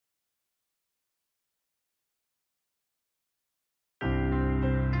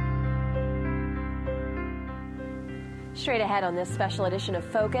Straight ahead on this special edition of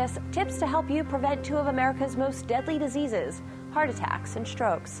Focus, tips to help you prevent two of America's most deadly diseases, heart attacks and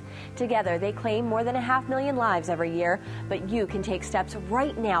strokes. Together, they claim more than 500,000 lives every year, but you can take steps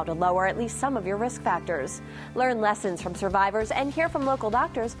right now to lower at least some of your risk factors. Learn lessons from survivors and hear from local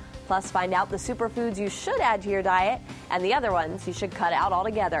doctors, plus find out the superfoods you should add to your diet and the other ones you should cut out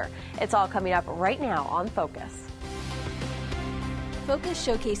altogether. It's all coming up right now on Focus. Focus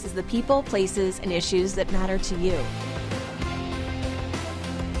showcases the people, places, and issues that matter to you.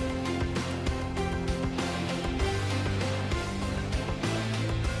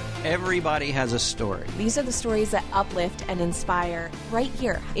 Everybody has a story. These are the stories that uplift and inspire right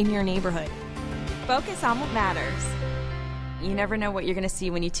here in your neighborhood. Focus on what matters. You never know what you're going to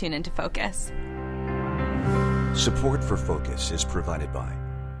see when you tune into Focus. Support for Focus is provided by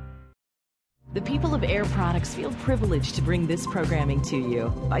the people of Air Products feel privileged to bring this programming to you.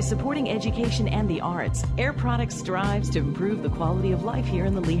 By supporting education and the arts, Air Products strives to improve the quality of life here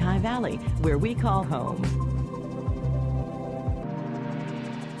in the Lehigh Valley, where we call home.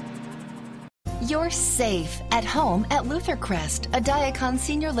 You're safe at home at Luther Crest, a Diacon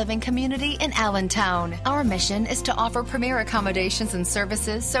senior living community in Allentown. Our mission is to offer premier accommodations and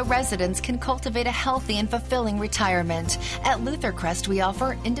services so residents can cultivate a healthy and fulfilling retirement. At Luther Crest, we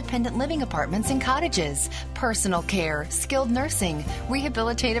offer independent living apartments and cottages, personal care, skilled nursing,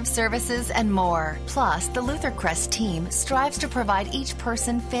 rehabilitative services, and more. Plus, the Luther Crest team strives to provide each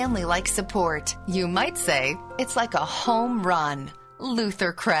person family-like support. You might say it's like a home run.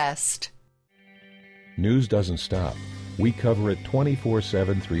 Luther Crest. News doesn't stop. We cover it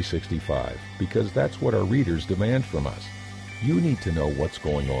 24/7, 365, because that's what our readers demand from us. You need to know what's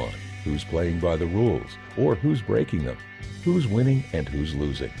going on, who's playing by the rules, or who's breaking them, who's winning and who's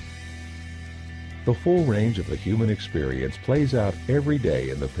losing. The full range of the human experience plays out every day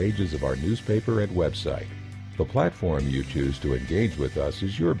in the pages of our newspaper and website. The platform you choose to engage with us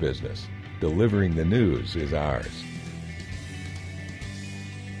is your business. Delivering the news is ours.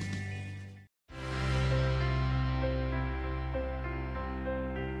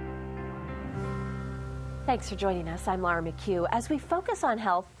 Thanks for joining us. I'm Laura McHugh. As we focus on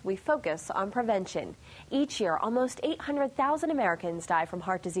health, we focus on prevention. Each year, almost 800,000 Americans die from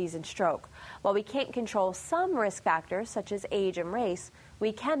heart disease and stroke. While we can't control some risk factors, such as age and race,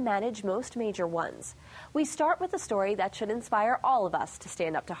 we can manage most major ones. We start with a story that should inspire all of us to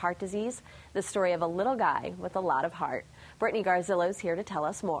stand up to heart disease, the story of a little guy with a lot of heart. Brittany Garzillo's here to tell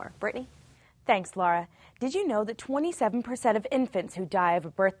us more. Brittany? Thanks, Laura. Did you know that 27% of infants who die of a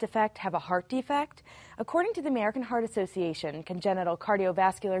birth defect have a heart defect? According to the American Heart Association, congenital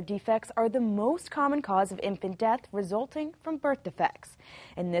cardiovascular defects are the most common cause of infant death resulting from birth defects.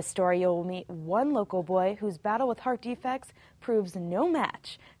 In this story, you'll meet one local boy whose battle with heart defects proves no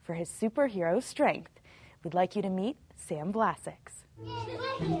match for his superhero strength. We'd like you to meet Sam Vlasix.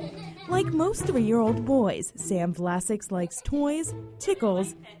 Like most 3-year-old boys, Sam Vlasix likes toys,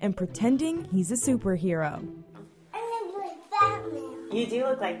 tickles, and pretending he's a superhero. I look like Batman. You do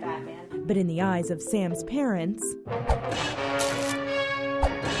look like Batman. But in the eyes of Sam's parents,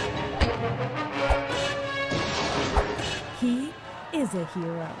 he is a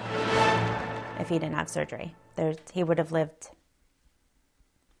hero. If he didn't have surgery, he would have lived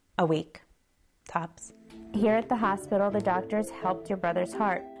a week, tops. Here at the hospital, the doctors helped your brother's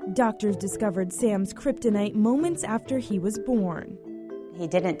heart. Doctors discovered Sam's kryptonite moments after he was born. He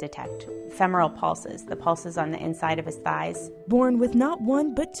didn't detect femoral pulses, the pulses on the inside of his thighs. Born with not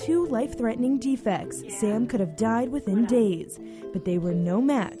one but 2 life-threatening defects, Sam could have died within days, but they were no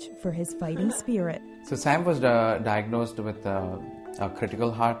match for his fighting spirit. So Sam was diagnosed with a critical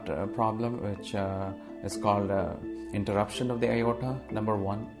heart problem, which is called interruption of the aorta, number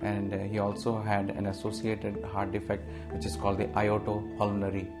 1, and he also had an associated heart defect, which is called the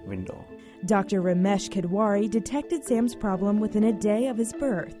aortopulmonary window. Dr. Ramesh Kedwari detected Sam's problem within a day of his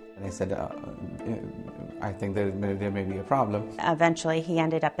birth. And I said, I think there may be a problem. Eventually, he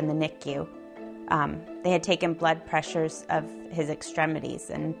ended up in the NICU. They had taken blood pressures of his extremities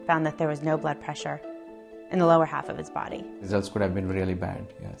and found that there was no blood pressure in the lower half of his body. Results could have been really bad,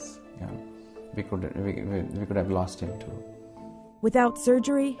 yes. Yeah. We could have lost him too. Without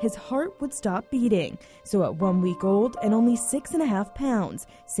surgery, his heart would stop beating. So at 1 week old and only 6.5 pounds,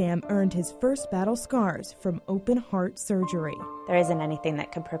 Sam earned his first battle scars from open heart surgery. There isn't anything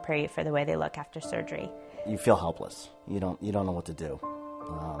that could prepare you for the way they look after surgery. You feel helpless. You don't know what to do.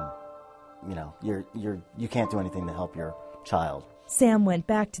 You can't do anything to help your child. Sam went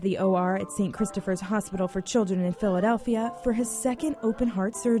back to the OR at St. Christopher's Hospital for Children in Philadelphia for his second open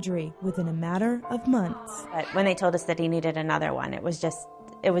heart surgery within a matter of months. But when they told us that he needed another one, it was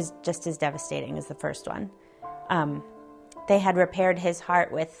just as devastating as the first one. They had repaired his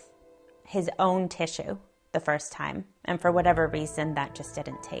heart with his own tissue the first time, and for whatever reason, that just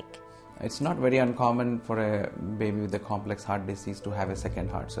didn't take. It's not very uncommon for a baby with a complex heart disease to have a second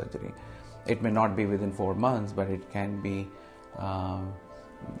heart surgery. It may not be within 4 months, but it can be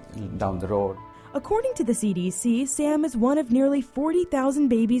down the road. According to the CDC, Sam is one of nearly 40,000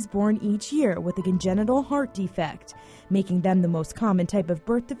 babies born each year with a congenital heart defect, making them the most common type of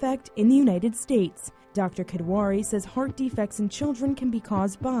birth defect in the United States. Dr. Kidwari says heart defects in children can be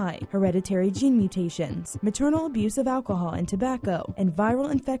caused by hereditary gene mutations, maternal abuse of alcohol and tobacco, and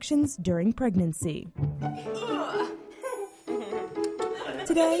viral infections during pregnancy.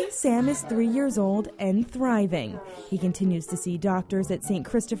 Today, Sam is 3 years old and thriving. He continues to see doctors at St.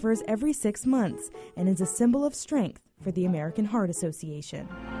 Christopher's every 6 months and is a symbol of strength for the American Heart Association.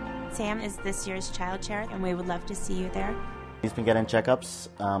 Sam is this year's child chair, and we would love to see you there. He's been getting checkups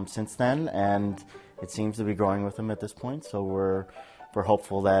since then, and it seems to be growing with him at this point, so we're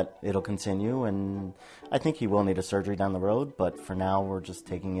hopeful that it'll continue, and I think he will need a surgery down the road, but for now we're just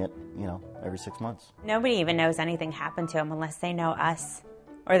taking it, every 6 months. Nobody even knows anything happened to him unless they know us,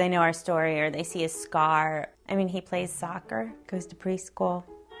 or they know our story, or they see a scar. I mean, he plays soccer, goes to preschool.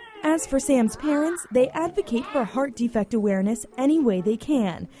 As for Sam's parents, they advocate for heart defect awareness any way they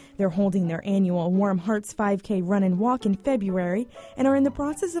can. They're holding their annual Warm Hearts 5K run and walk in February and are in the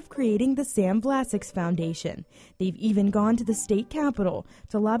process of creating the Sam Vlasix Foundation. They've even gone to the state capitol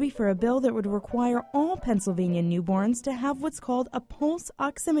to lobby for a bill that would require all Pennsylvania newborns to have what's called a pulse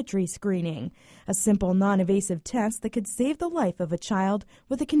oximetry screening, a simple non-invasive test that could save the life of a child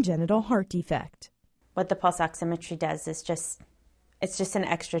with a congenital heart defect. What the pulse oximetry does is it's just an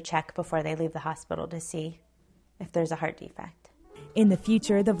extra check before they leave the hospital to see if there's a heart defect. In the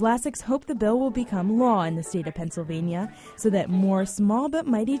future, the Vlasics hope the bill will become law in the state of Pennsylvania so that more small but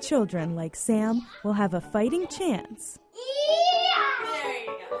mighty children like Sam will have a fighting chance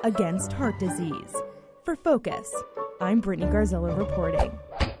against heart disease. For Focus, I'm Brittany Garzella reporting.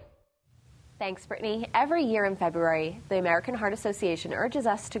 Thanks, Brittany. Every year in February, the American Heart Association urges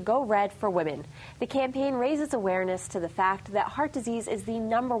us to go red for women. The campaign raises awareness to the fact that heart disease is the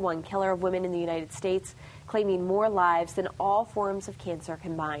 #1 killer of women in the United States, claiming more lives than all forms of cancer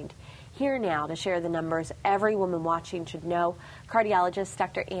combined. Here now to share the numbers every woman watching should know, cardiologist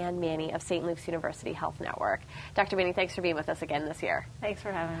Dr. Ann Manny of St. Luke's University Health Network. Dr. Manny, thanks for being with us again this year. Thanks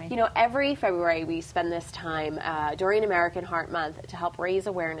for having me. You know, every February we spend this time during American Heart Month to help raise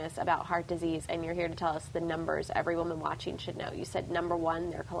awareness about heart disease, and you're here to tell us the numbers every woman watching should know. You said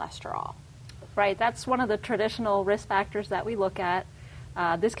 #1, their cholesterol. Right, that's one of the traditional risk factors that we look at.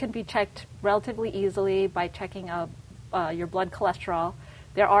 This can be checked relatively easily by checking your blood cholesterol.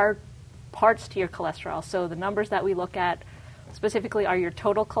 There are parts to your cholesterol. So the numbers that we look at specifically are your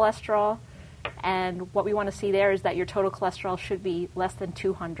total cholesterol, and what we want to see there is that your total cholesterol should be less than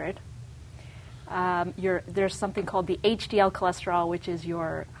 200. There's something called the HDL cholesterol, which is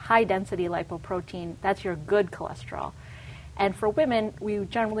your high-density lipoprotein. That's your good cholesterol. And for women, we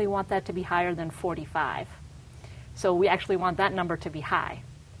generally want that to be higher than 45. So we actually want that number to be high.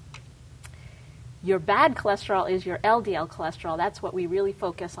 Your bad cholesterol is your LDL cholesterol. That's what we really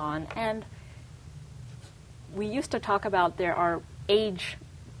focus on. And we used to talk about there are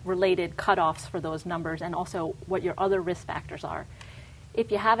age-related cutoffs for those numbers and also what your other risk factors are.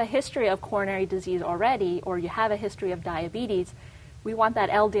 If you have a history of coronary disease already or you have a history of diabetes, we want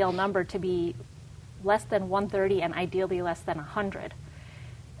that LDL number to be less than 130 and ideally less than 100.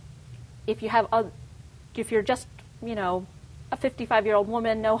 If you're just, a 55-year-old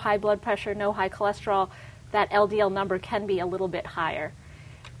woman, no high blood pressure, no high cholesterol, that LDL number can be a little bit higher.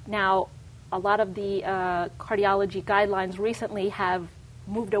 Now, a lot of the cardiology guidelines recently have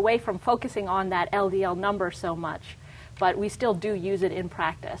moved away from focusing on that LDL number so much, but we still do use it in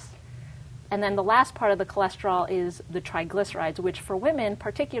practice. And then the last part of the cholesterol is the triglycerides, which for women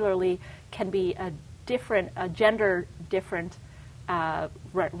particularly can be a gender different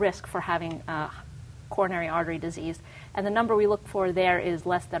risk for having coronary artery disease. And the number we look for there is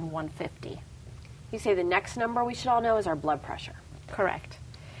less than 150. You say the next number we should all know is our blood pressure. Correct.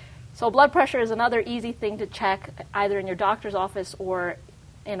 So blood pressure is another easy thing to check either in your doctor's office or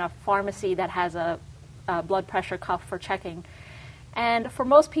in a pharmacy that has a blood pressure cuff for checking. And for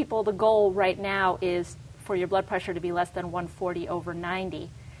most people, the goal right now is for your blood pressure to be less than 140/90.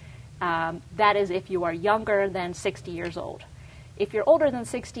 That is if you are younger than 60 years old. If you're older than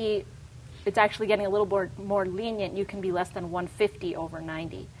 60, it's actually getting a little more lenient. You can be less than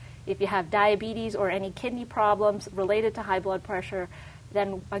 150/90. If you have diabetes or any kidney problems related to high blood pressure,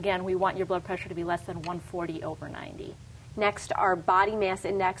 then again, we want your blood pressure to be less than 140/90. Next, our body mass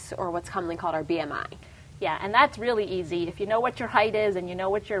index, or what's commonly called our BMI. Yeah, and that's really easy. If you know what your height is and you know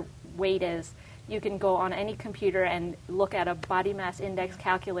what your weight is, you can go on any computer and look at a body mass index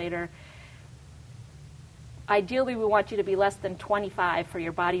calculator. Ideally, we want you to be less than 25 for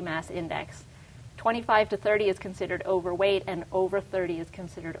your body mass index. 25 to 30 is considered overweight, and over 30 is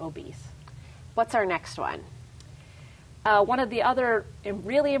considered obese. What's our next one? One of the other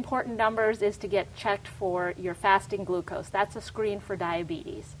really important numbers is to get checked for your fasting glucose. That's a screen for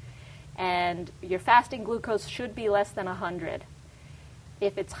diabetes. And your fasting glucose should be less than 100.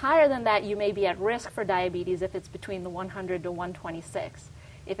 If it's higher than that, you may be at risk for diabetes if it's between the 100 to 126.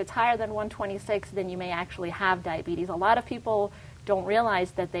 If it's higher than 126, then you may actually have diabetes. A lot of people don't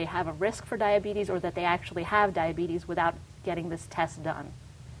realize that they have a risk for diabetes or that they actually have diabetes without getting this test done.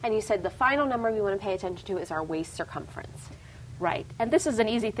 And you said the final number we want to pay attention to is our waist circumference. Right. And this is an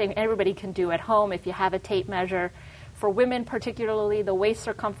easy thing everybody can do at home if you have a tape measure. For women particularly, the waist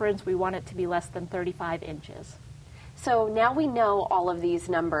circumference, we want it to be less than 35 inches. So now we know all of these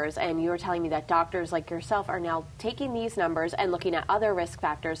numbers, and you were telling me that doctors like yourself are now taking these numbers and looking at other risk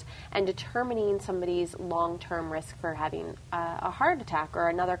factors and determining somebody's long-term risk for having a heart attack or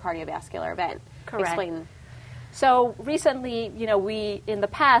another cardiovascular event. Correct. Explain. So recently, we, in the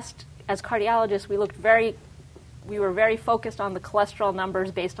past, as cardiologists, we were very focused on the cholesterol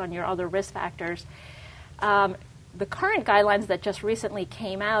numbers based on your other risk factors. The current guidelines that just recently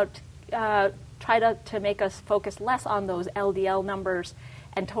came out try to make us focus less on those LDL numbers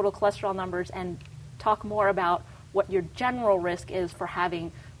and total cholesterol numbers and talk more about what your general risk is for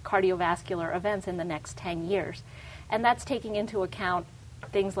having cardiovascular events in the next 10 years. And that's taking into account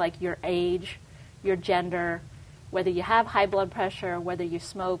things like your age, your gender, whether you have high blood pressure, whether you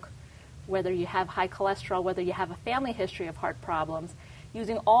smoke, whether you have high cholesterol, whether you have a family history of heart problems,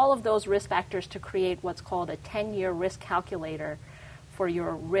 using all of those risk factors to create what's called a 10-year risk calculator for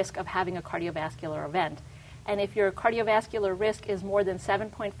your risk of having a cardiovascular event. And if your cardiovascular risk is more than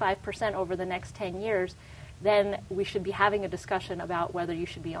 7.5% over the next 10 years, then we should be having a discussion about whether you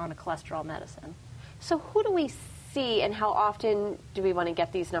should be on a cholesterol medicine. So who do we see and how often do we want to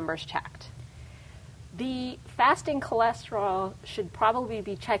get these numbers checked? The fasting cholesterol should probably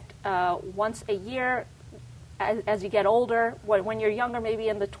be checked once a year as you get older. When you're younger, maybe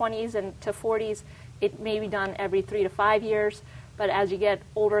in the 20s and to 40s, it may be done every 3 to 5 years. But as you get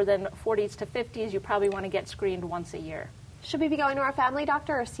older than 40s to 50s, you probably want to get screened once a year. Should we be going to our family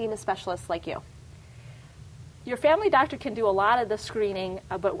doctor or seeing a specialist like you? Your family doctor can do a lot of the screening,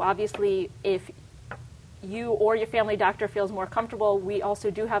 but obviously if you or your family doctor feels more comfortable, we also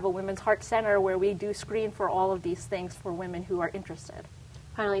do have a Women's Heart Center where we do screen for all of these things for women who are interested.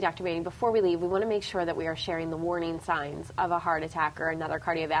 Finally, Dr. Manning, before we leave, we want to make sure that we are sharing the warning signs of a heart attack or another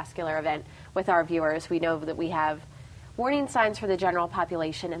cardiovascular event with our viewers. We know that we have warning signs for the general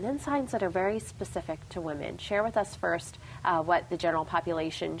population and then signs that are very specific to women. Share with us first what the general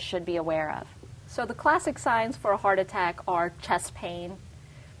population should be aware of. So the classic signs for a heart attack are chest pain,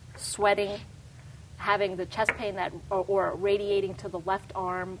 sweating, having the chest pain that or radiating to the left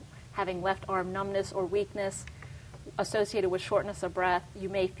arm, having left arm numbness or weakness associated with shortness of breath. You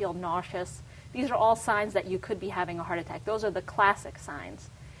may feel nauseous. These are all signs that you could be having a heart attack. Those are the classic signs.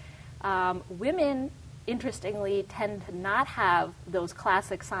 Women, interestingly, tend to not have those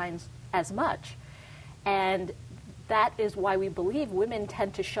classic signs as much. And that is why we believe women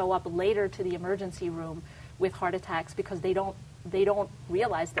tend to show up later to the emergency room with heart attacks because they don't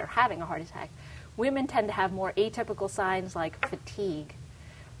realize they're having a heart attack. Women tend to have more atypical signs like fatigue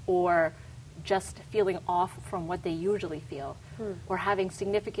or just feeling off from what they usually feel or having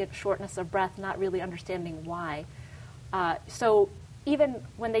significant shortness of breath, not really understanding why. So even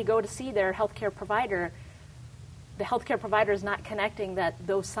when they go to see their healthcare provider, the healthcare provider is not connecting that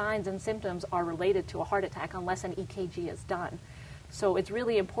those signs and symptoms are related to a heart attack unless an EKG is done. So it's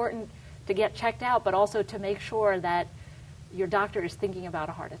really important to get checked out, but also to make sure that your doctor is thinking about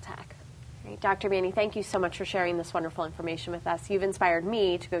a heart attack. Great. Dr. Manning, thank you so much for sharing this wonderful information with us. You've inspired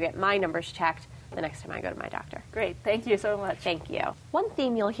me to go get my numbers checked the next time I go to my doctor. Great. Thank you so much. Thank you. One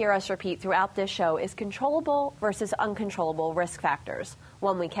theme you'll hear us repeat throughout this show is controllable versus uncontrollable risk factors.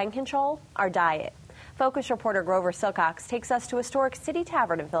 One we can control, our diet. Focus reporter Grover Silcox takes us to Historic City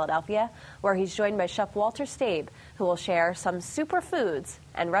Tavern in Philadelphia, where he's joined by Chef Walter Stabe, who will share some superfoods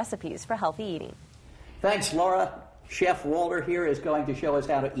and recipes for healthy eating. Thanks, Laura. Chef Walter here is going to show us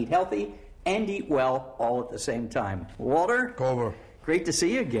how to eat healthy and eat well all at the same time. Walter? Grover. Great to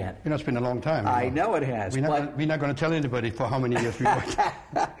see you again. You know, it's been a long time. I know it has. We're not going to tell anybody for how many years we worked.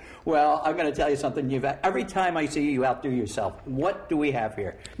 Well, I'm going to tell you something. Every time I see you, you outdo yourself. What do we have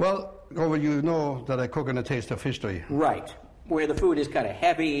here? Well, Grover, you know that I cook on a taste of history. Right. where the food is kind of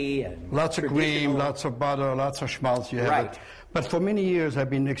heavy and lots of cream, lots of butter, lots of schmaltz. You have Right. it. But for many years, I've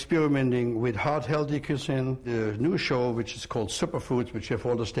been experimenting with heart healthy cuisine. The new show, which is called Superfoods, which have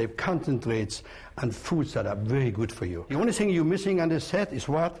all the stable concentrates and foods that are very good for you. The only thing you're missing on this set is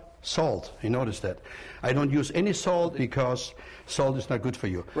what? Salt. You notice that. I don't use any salt because salt is not good for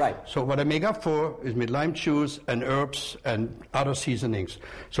you. Right. So what I make up for is with lime juice and herbs and other seasonings.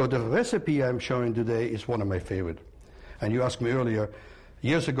 So the recipe I'm showing today is one of my favorite. And you asked me earlier,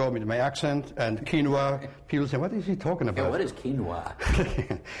 years ago with my accent and quinoa, people say, what is he talking about? Yeah, what is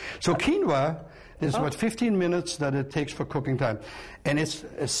quinoa? So quinoa is about 15 minutes that it takes for cooking time. And it's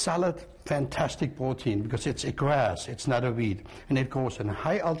a solid, fantastic protein because it's a grass, it's not a weed. And it grows in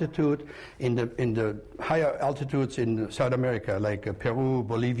high altitude, in the higher altitudes in South America, like Peru,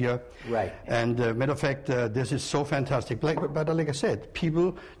 Bolivia. Right. And matter of fact, this is so fantastic. But like I said,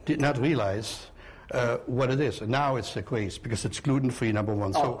 people did not realize what it is. And now it's a craze because it's gluten-free, number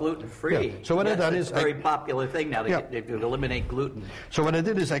one. Oh, So, gluten-free. yeah. So what I done it's is a very popular thing now to eliminate gluten. So what I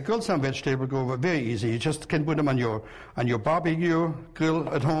did is I grilled some vegetable over very easy. You just can put them on your barbecue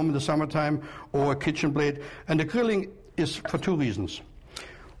grill at home in the summertime or a kitchen blade. And the grilling is for two reasons.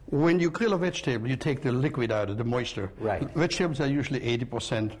 When you grill a vegetable, you take the liquid out of the moisture. Right. Vegetables are usually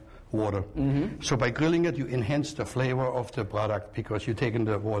 80% water. So by grilling it, you enhance the flavor of the product because you're taking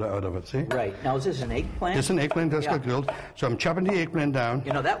the water out of it, see? Right. Now, is this an eggplant? This is an eggplant that's got grilled. So I'm chopping the eggplant down.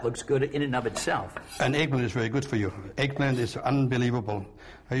 You know, that looks good in and of itself. And eggplant is very good for you. Eggplant is unbelievable.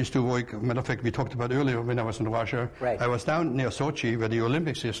 I used to work, matter of fact, we talked about earlier when I was in Russia. Right. I was down near Sochi, where the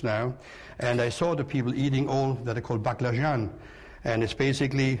Olympics is now, and I saw the people eating all that are called baklajan. And it's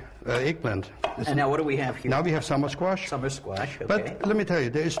basically eggplant. And now what do we have here? Now we have summer squash. Summer squash, okay. But let me tell you,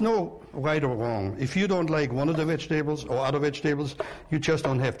 there is no right or wrong. If you don't like one of the vegetables or other vegetables, you just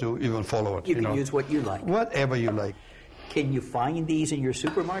don't have to even follow it. You can use what you like. Whatever you like. Can you find these in your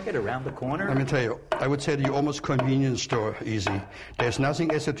supermarket around the corner? Let me tell you, I would say you almost convenience store easy. There's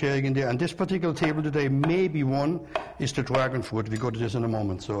nothing esoteric in there. And this particular table today, maybe one is the dragon fruit. We go to this in a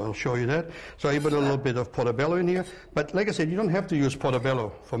moment, so I'll show you that. So I put a little bit of portobello in here. But like I said, you don't have to use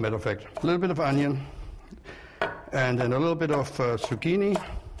portobello, for matter of fact. A little bit of onion, and then a little bit of zucchini.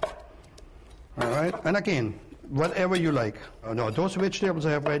 All right, and again, whatever you like. No, those vegetables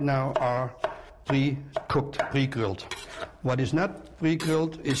I have right now are pre-cooked, pre-grilled. What is not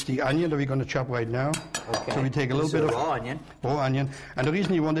pre-grilled is the onion that we're going to chop right now. Okay. So we take a little bit of raw onion. Raw onion. And the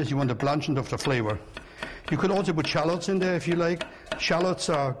reason you want this, you want the blanching of the flavor. You could also put shallots in there if you like. Shallots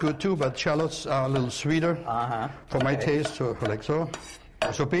are good too, but shallots are a little sweeter for my taste, so like so.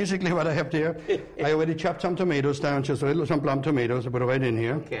 So basically what I have there, I already chopped some tomatoes down, just a little, some plum tomatoes, I put it right in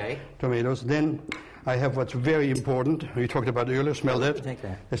here. Okay. Tomatoes. Then I have what's very important, we talked about earlier, smell that. Take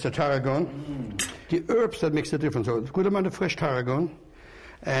that. It's the tarragon. The herbs that makes the difference. So a good amount of fresh tarragon.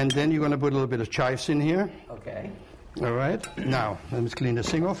 And then you're going to put a little bit of chives in here. Okay. All right. Now, let me clean this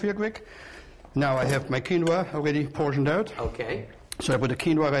thing off here quick. Now I have my quinoa already portioned out. Okay. So I put the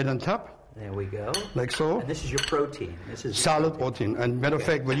quinoa right on top. There we go. Like so. And this is your protein. This is solid protein. And matter of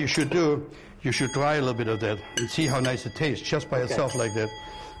fact, what you should do, you should dry a little bit of that and see how nice it tastes just by itself like that.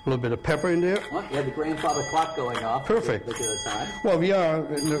 A little bit of pepper in there. Well, you had the grandfather clock going off. Perfect. Look at the time. Well, we are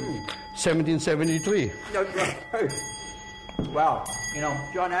in 1773. Wow. You know,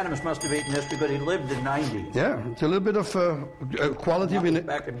 John Adams must have eaten this because he lived in 90. Yeah, it's a little bit of quality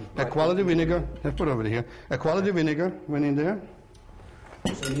vinegar. A quality vinegar. Let's put it over here. A quality vinegar went in there.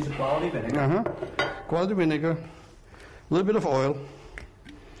 So these are quality vinegar. Quality vinegar. A little bit of oil.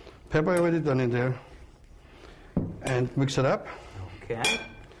 Pepper already done in there. And mix it up. Okay.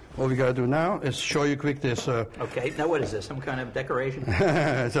 What we got to do now is show you quick this. Okay, now what is this? Some kind of decoration?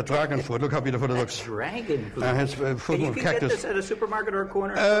 It's a dragon fruit. Look how beautiful it looks. Dragon fruit. It's full you of can cactus. get this at a supermarket or a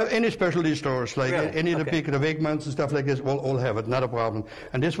corner? Any specialty stores, like Really? any of the big, the Wegmans and stuff like this, all have it, not a problem.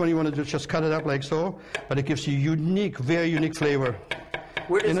 And this one you want to do, just cut it up like so, but it gives you unique, very unique flavor.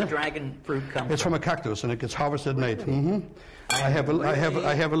 Where does the dragon fruit come from? It's from a cactus, and it gets harvested at night. I have a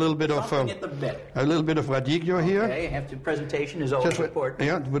little bit of Something at the bit. a little bit of radicchio here. Okay, after presentation is always important.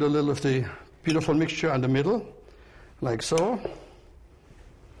 Yeah, with a little of the beautiful mixture on the middle, like so.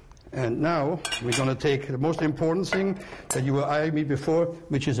 And now we're going to take the most important thing that you were eyeing me before,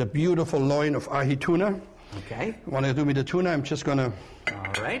 which is a beautiful loin of ahi tuna. Okay. When I do me the tuna, I'm just going to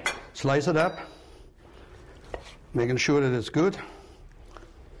slice it up, making sure that it's good.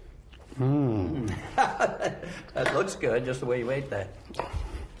 That looks good, just the way you ate that.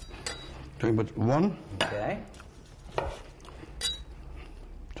 Doing but one. Okay.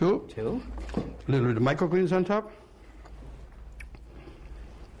 Two. A little bit of microgreens on top.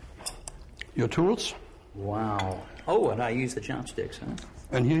 Your tools. Wow. Oh, and I use the chopsticks, huh?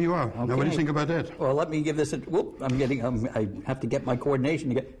 And here you are. Okay. Now, what do you think about that? Well, let me give this a... Whoop, I have to get my coordination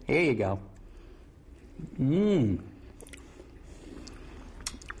to get... Here you go. Mmm.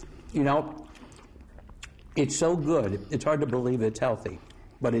 You know, it's so good, it's hard to believe it's healthy,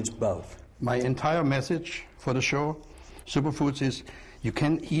 but it's both. My entire message for the show, Superfoods, is you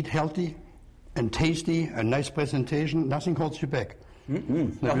can eat healthy and tasty, a nice presentation, nothing holds you back.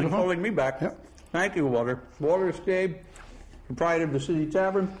 Nothing holding me back. Yeah. Thank you, Walter. Walter Scabe, proprietor of the City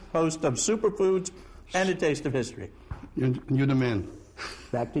Tavern, host of Superfoods and A Taste of History. You're the man.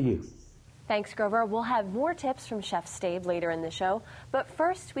 Back to you. Thanks, Grover. We'll have more tips from Chef Stabe later in the show, but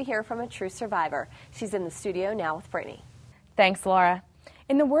first we hear from a true survivor. She's in the studio now with Brittany. Thanks, Laura.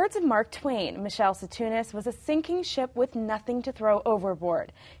 In the words of Mark Twain, Michelle Satunis was a sinking ship with nothing to throw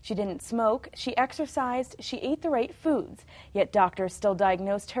overboard. She didn't smoke, she exercised, she ate the right foods, yet doctors still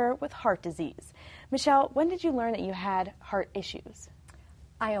diagnosed her with heart disease. Michelle, when did you learn that you had heart issues?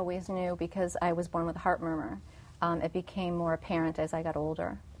 I always knew because I was born with a heart murmur. It became more apparent as I got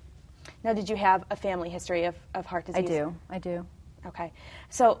older. Now, did you have a family history of heart disease? I do. Okay.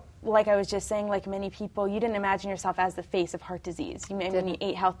 So, like I was just saying, like many people, you didn't imagine yourself as the face of heart disease. When you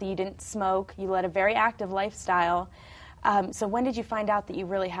ate healthy, you didn't smoke, you led a very active lifestyle. So when did you find out that you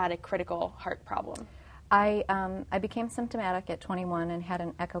really had a critical heart problem? I became symptomatic at 21 and had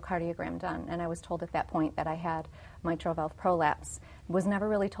an echocardiogram done, and I was told at that point that I had mitral valve prolapse. Was never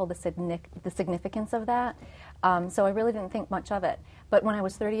really told the significance of that, so I really didn't think much of it. But when I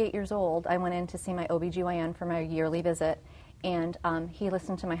was 38 years old, I went in to see my OBGYN for my yearly visit, and he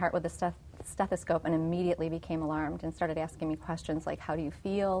listened to my heart with a stethoscope and immediately became alarmed and started asking me questions like, how do you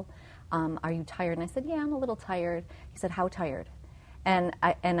feel? Are you tired? And I said, yeah, I'm a little tired. He said, how tired? And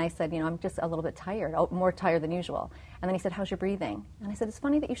I said, I'm just a little bit tired, more tired than usual. And then he said, how's your breathing? And I said, it's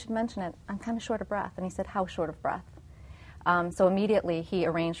funny that you should mention it. I'm kind of short of breath. And he said, how short of breath? So immediately he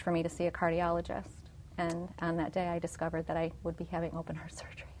arranged for me to see a cardiologist. And on that day I discovered that I would be having open heart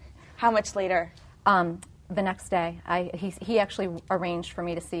surgery. How much later? The next day. He actually arranged for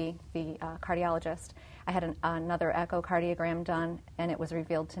me to see the cardiologist. I had another echocardiogram done, and it was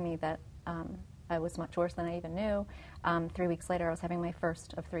revealed to me that I was much worse than I even knew. 3 weeks later, I was having my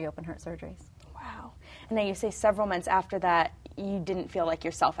first of 3 open heart surgeries. Wow. And now you say several months after that, you didn't feel like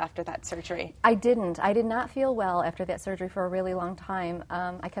yourself after that surgery. I didn't. I did not feel well after that surgery for a really long time.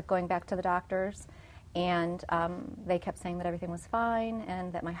 I kept going back to the doctors, and they kept saying that everything was fine,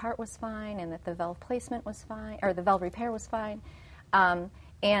 and that my heart was fine, and that the valve placement was fine, or the valve repair was fine.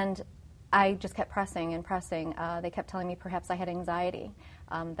 And I just kept pressing and pressing. They kept telling me perhaps I had anxiety.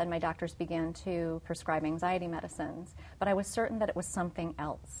 Then my doctors began to prescribe anxiety medicines. But I was certain that it was something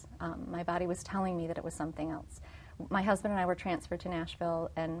else. My body was telling me that it was something else. My husband and I were transferred to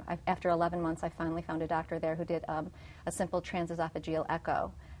Nashville, and after 11 months I finally found a doctor there who did a simple transesophageal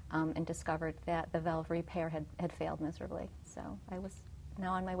echo and discovered that the valve repair had failed miserably. So I was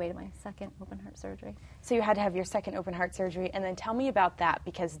now on my way to my second open heart surgery. So you had to have your second open heart surgery, and then tell me about that,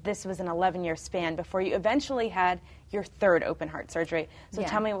 because this was an 11-year span before you eventually had your third open heart surgery. So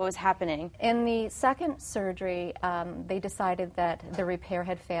tell me what was happening. In the second surgery, they decided that the repair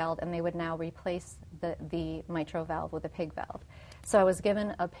had failed and they would now replace the mitral valve with a pig valve. So I was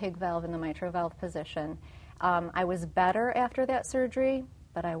given a pig valve in the mitral valve position. I was better after that surgery,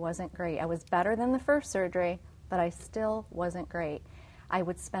 but I wasn't great. I was better than the first surgery, but I still wasn't great. I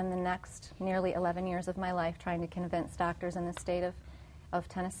would spend the next nearly 11 years of my life trying to convince doctors in the state of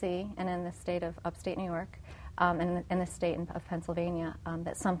Tennessee and in the state of upstate New York and in the state of Pennsylvania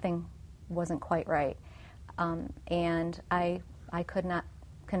that something wasn't quite right. And I could not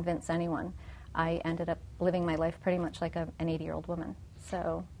convince anyone. I ended up living my life pretty much like an 80-year-old woman.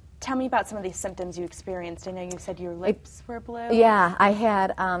 So, tell me about some of these symptoms you experienced. I know you said your lips were blue. Yeah, I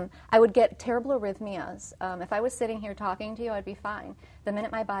had. I would get terrible arrhythmias. If I was sitting here talking to you, I'd be fine. The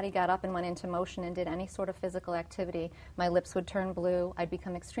minute my body got up and went into motion and did any sort of physical activity, my lips would turn blue. I'd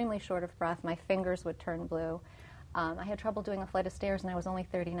become extremely short of breath. My fingers would turn blue. I had trouble doing a flight of stairs, and I was only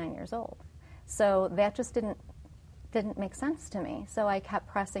 39 years old. So that just didn't make sense to me. So I kept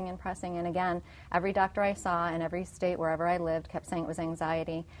pressing and pressing, and again, every doctor I saw in every state wherever I lived kept saying it was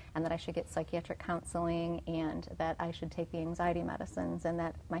anxiety and that I should get psychiatric counseling and that I should take the anxiety medicines and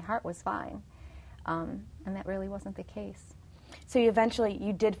that my heart was fine. And that really wasn't the case. So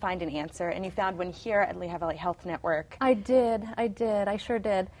you did find an answer, and you found one here at Lehigh Valley Health Network. I did. I sure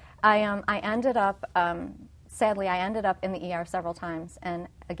did. I ended up, sadly, I ended up in the ER several times, and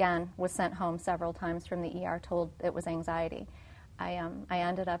again, was sent home several times from the ER, told it was anxiety. I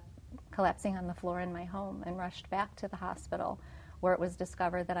ended up collapsing on the floor in my home and rushed back to the hospital, where it was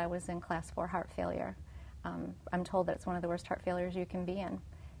discovered that I was in class 4 heart failure. I'm told that it's one of the worst heart failures you can be in.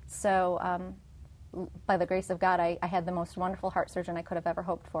 So by the grace of God, I had the most wonderful heart surgeon I could have ever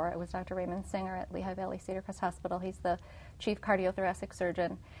hoped for. It was Dr. Raymond Singer at Lehigh Valley Cedar Crest Hospital. He's the chief cardiothoracic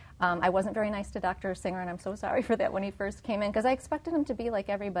surgeon. I wasn't very nice to Dr. Singer, and I'm so sorry for that when he first came in, because I expected him to be like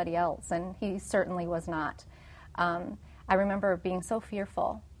everybody else, and he certainly was not. I remember being so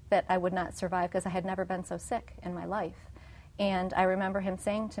fearful that I would not survive because I had never been so sick in my life. And I remember him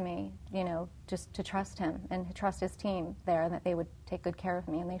saying to me, you know, just to trust him and to trust his team there, and that they would take good care of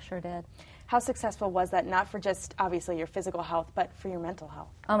me, and they sure did. How successful was that, not for just, obviously, your physical health, but for your mental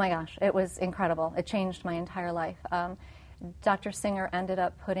health? Oh, my gosh. It was incredible. It changed my entire life. Dr. Singer ended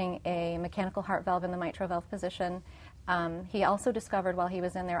up putting a mechanical heart valve in the mitral valve position. He also discovered while he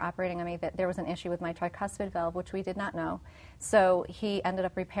was in there operating on me that there was an issue with my tricuspid valve, which we did not know. So he ended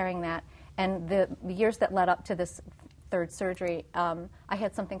up repairing that. And the years that led up to this third surgery, I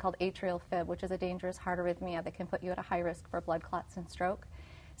had something called atrial fib, which is a dangerous heart arrhythmia that can put you at a high risk for blood clots and stroke.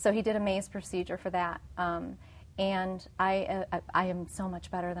 So he did a Mays procedure for that. And I am so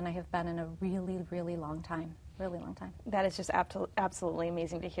much better than I have been in a really, really long time. Really long time. That is just absolutely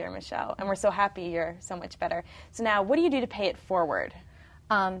amazing to hear, Michelle. And we're so happy you're so much better. So now, what do you do to pay it forward?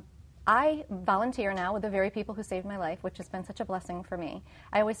 I volunteer now with the very people who saved my life, which has been such a blessing for me.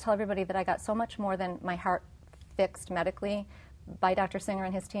 I always tell everybody that I got so much more than my heart fixed medically by Dr. Singer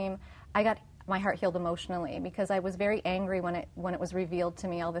and his team. I got my heart healed emotionally, because I was very angry when it was revealed to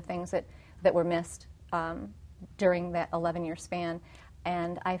me all the things that were missed during that 11-year span.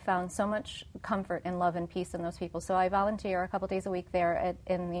 And I found so much comfort and love and peace in those people. So I volunteer a couple days a week there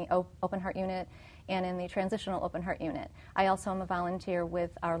in the open heart unit and in the transitional open heart unit. I also am a volunteer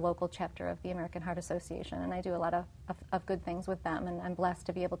with our local chapter of the American Heart Association, and I do a lot of good things with them, and I'm blessed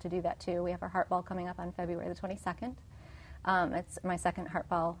to be able to do that too. We have our Heart Ball coming up on February the 22nd. It's my second Heart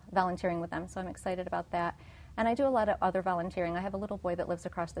Ball volunteering with them, so I'm excited about that. And I do a lot of other volunteering. I have a little boy that lives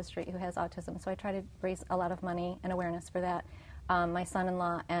across the street who has autism, so I try to raise a lot of money and awareness for that. My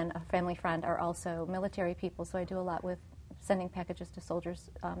son-in-law and a family friend are also military people, so I do a lot with sending packages to soldiers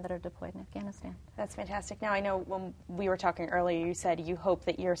that are deployed in Afghanistan. That's fantastic. Now, I know when we were talking earlier, you said you hope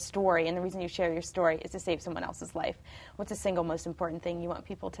that your story, and the reason you share your story, is to save someone else's life. What's the single most important thing you want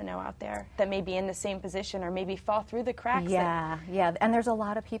people to know out there that may be in the same position or maybe fall through the cracks? Yeah, and there's a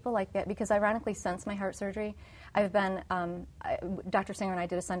lot of people like that, because ironically, since my heart surgery, I've been, Dr. Singer and I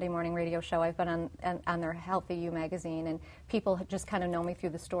did a Sunday morning radio show. I've been on their Healthy You magazine, and people just kind of know me through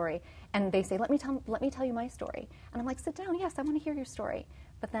the story. And they say, let me tell you my story. And I'm like, sit down, yes, I want to hear your story.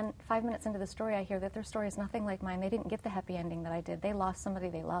 But then 5 minutes into the story, I hear that their story is nothing like mine. They didn't get the happy ending that I did. They lost somebody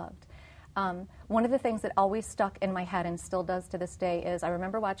they loved. One of the things that always stuck in my head and still does to this day is I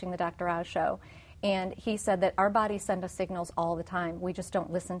remember watching the Dr. Oz show, and he said that our bodies send us signals all the time. We just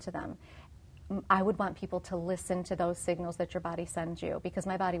don't listen to them. I would want people to listen to those signals that your body sends you, because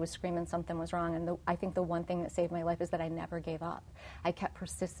my body was screaming something was wrong, and I think the one thing that saved my life is that I never gave up. I kept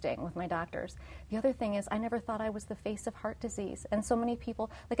persisting with my doctors. The other thing is I never thought I was the face of heart disease, and so many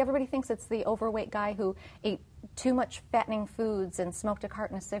people, like everybody thinks it's the overweight guy who ate too much fattening foods and smoked a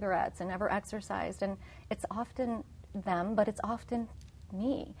carton of cigarettes and never exercised, and it's often them, but it's often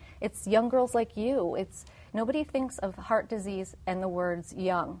me. It's young girls like you. Nobody thinks of heart disease and the words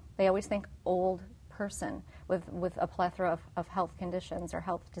young. They always think old person with a plethora of health conditions or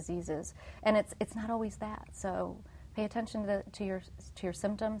health diseases, and it's not always that. So pay attention to your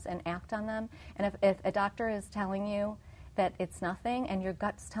symptoms and act on them. And if a doctor is telling you that it's nothing and your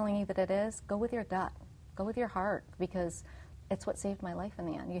gut's telling you that it is, go with your gut. Go with your heart, because it's what saved my life in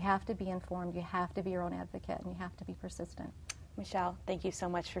the end. You have to be informed. You have to be your own advocate, and you have to be persistent. Michelle, thank you so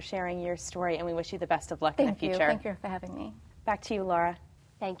much for sharing your story, and we wish you the best of luck in the future. Thank you for having me. Back to you, Laura.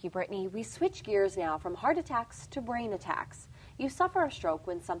 Thank you, Brittany. We switch gears now from heart attacks to brain attacks. You suffer a stroke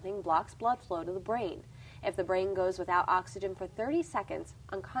when something blocks blood flow to the brain. If the brain goes without oxygen for 30 seconds,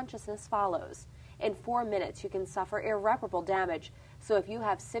 unconsciousness follows. In 4 minutes, you can suffer irreparable damage. So if you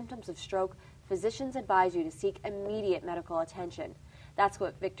have symptoms of stroke, physicians advise you to seek immediate medical attention. That's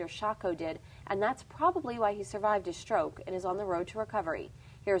what Victor Shako did, and that's probably why he survived his stroke and is on the road to recovery.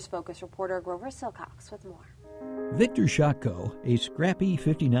 Here's Focus reporter Grover Silcox with more. Victor Shako, a scrappy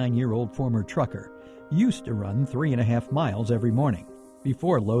 59-year-old former trucker, used to run 3.5 miles every morning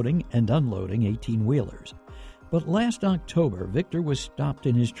before loading and unloading 18-wheelers. But last October, Victor was stopped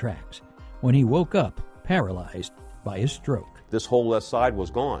in his tracks when he woke up paralyzed by a stroke. This whole left side was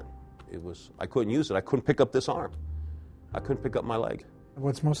gone. I couldn't use it. I couldn't pick up this arm. I couldn't pick up my leg.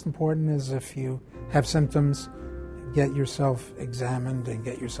 What's most important is if you have symptoms, get yourself examined and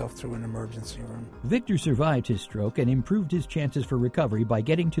get yourself through an emergency room. Victor survived his stroke and improved his chances for recovery by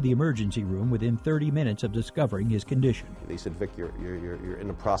getting to the emergency room within 30 minutes of discovering his condition. They said, Vic, you're in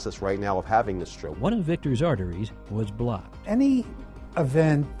the process right now of having this stroke. One of Victor's arteries was blocked. Any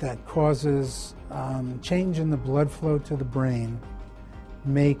event that causes change in the blood flow to the brain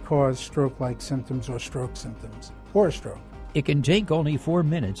may cause stroke-like symptoms or stroke symptoms, or a stroke. It can take only 4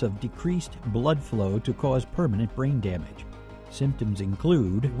 minutes of decreased blood flow to cause permanent brain damage. Symptoms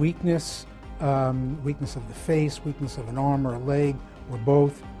include weakness, weakness of the face, weakness of an arm or a leg, or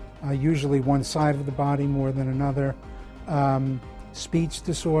both, usually one side of the body more than another, speech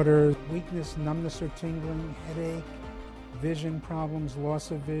disorder, weakness, numbness or tingling, headache, vision problems,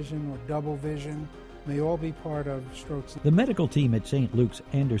 loss of vision or double vision, may all be part of strokes. The medical team at St. Luke's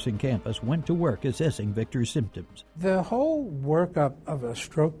Anderson campus went to work assessing Victor's symptoms. The whole workup of a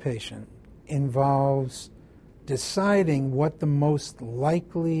stroke patient involves deciding what the most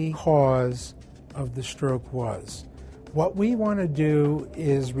likely cause of the stroke was. What we want to do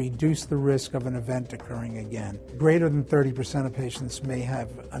is reduce the risk of an event occurring again. Greater than 30% of patients may have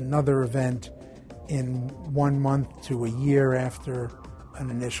another event in 1 month to a year after an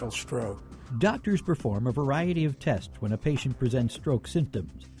initial stroke. Doctors perform a variety of tests when a patient presents stroke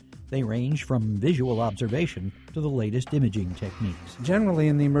symptoms. They range from visual observation to the latest imaging techniques. Generally,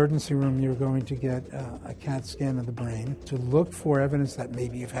 in the emergency room, you're going to get a CAT scan of the brain to look for evidence that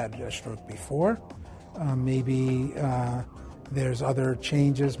maybe you've had a stroke before, maybe there's other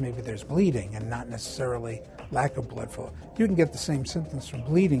changes, maybe there's bleeding and not necessarily lack of blood flow. You can get the same symptoms from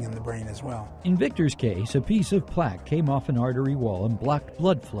bleeding in the brain as well. In Victor's case, a piece of plaque came off an artery wall and blocked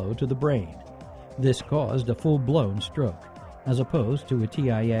blood flow to the brain. This caused a full-blown stroke, as opposed to a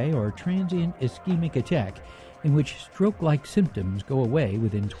TIA or transient ischemic attack in which stroke-like symptoms go away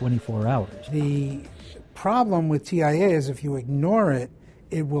within 24 hours. The problem with TIA is if you ignore it,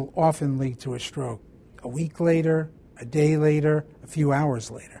 it will often lead to a stroke a week later, a day later, a few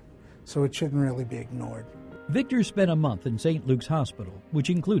hours later. So it shouldn't really be ignored. Victor spent a month in St. Luke's Hospital, which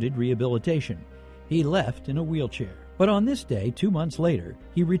included rehabilitation. He left in a wheelchair. But on this day, 2 months later,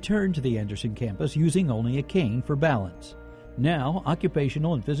 he returned to the Anderson campus using only a cane for balance. Now,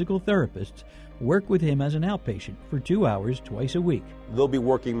 occupational and physical therapists work with him as an outpatient for 2 hours twice a week. They'll be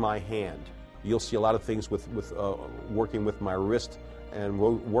working my hand. You'll see a lot of things with working with my wrist and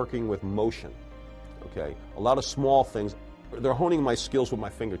working with motion. Okay, a lot of small things. They're honing my skills with my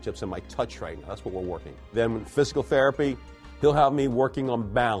fingertips and my touch right now. That's what we're working. Then physical therapy, he'll have me working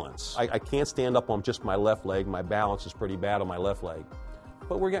on balance. I can't stand up on just my left leg. My balance is pretty bad on my left leg.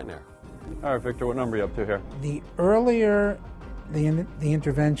 But we're getting there. All right, Victor, what number are you up to here? The earlier the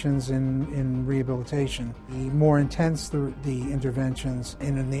interventions in rehabilitation, the more intense the interventions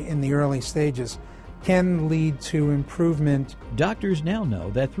in the early stages can lead to improvement. Doctors now know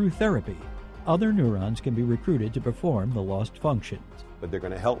that through therapy, other neurons can be recruited to perform the lost functions. But they're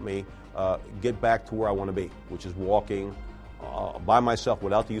going to help me get back to where I want to be, which is walking by myself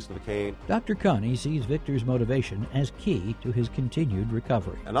without the use of the cane. Dr. Connie sees Victor's motivation as key to his continued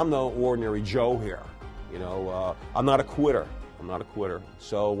recovery. And I'm no ordinary Joe here. You know, I'm not a quitter. I'm not a quitter.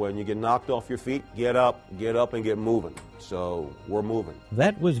 So when you get knocked off your feet, get up and get moving. So we're moving.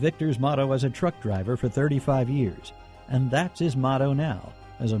 That was Victor's motto as a truck driver for 35 years. And that's his motto now,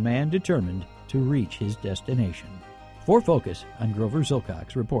 as a man determined to reach his destination. For Focus, I'm Grover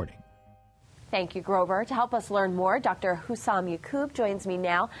Silcox reporting. Thank you, Grover. To help us learn more, Dr. Hussam Yaqub joins me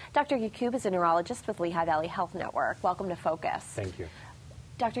now. Dr. Yaqub is a neurologist with Lehigh Valley Health Network. Welcome to Focus. Thank you.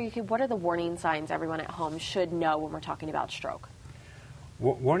 Dr. Yaqub, what are the warning signs everyone at home should know when we're talking about stroke?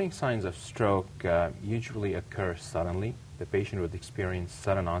 Warning signs of stroke usually occur suddenly. The patient would experience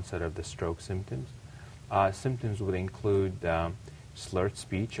sudden onset of the stroke symptoms. Symptoms would include slurred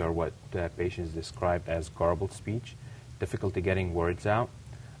speech, or what patients describe as garbled speech, difficulty getting words out,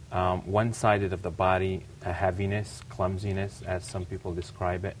 one-sided of the body, heaviness, clumsiness, as some people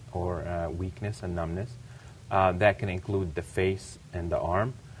describe it, or weakness and numbness. That can include the face and the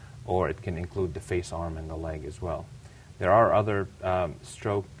arm, or it can include the face, arm, and the leg as well. There are other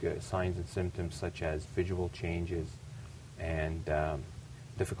stroke signs and symptoms such as visual changes and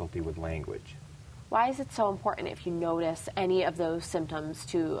difficulty with language. Why is it so important if you notice any of those symptoms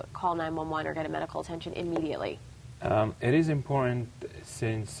to call 911 or get a medical attention immediately? It is important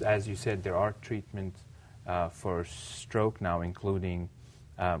since, as you said, there are treatments for stroke now, including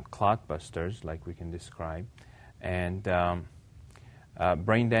clot busters, like we can describe, and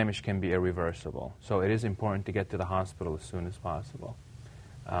brain damage can be irreversible. So it is important to get to the hospital as soon as possible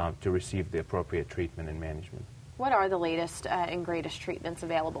to receive the appropriate treatment and management. What are the latest and greatest treatments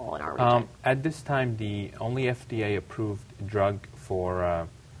available in our region? At this time, the only FDA-approved drug for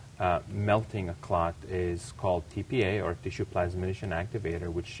melting a clot is called TPA, or tissue plasminogen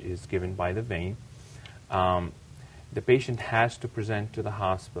activator, which is given by the vein. The patient has to present to the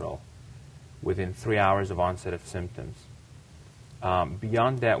hospital within 3 hours of onset of symptoms.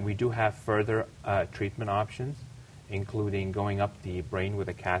 Beyond that, we do have further treatment options, including going up the brain with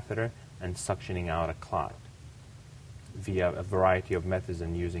a catheter and suctioning out a clot via a variety of methods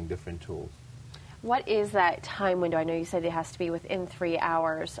and using different tools. What is that time window? I know you said it has to be within 3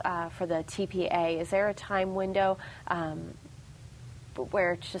 hours for the TPA. Is there a time window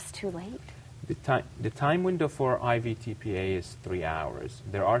where it's just too late? The time window for IV TPA is 3 hours.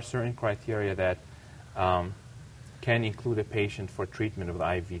 There are certain criteria that can include a patient for treatment of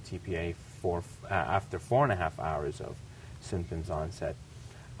IV TPA after 4.5 hours of symptoms onset.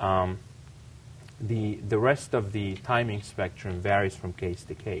 The rest of the timing spectrum varies from case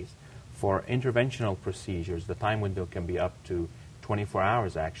to case. For interventional procedures, the time window can be up to 24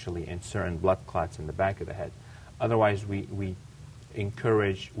 hours actually in certain blood clots in the back of the head. Otherwise, we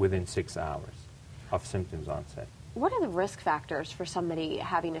encourage within 6 hours of symptoms onset. What are the risk factors for somebody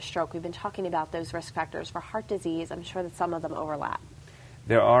having a stroke? We've been talking about those risk factors for heart disease. I'm sure that some of them overlap.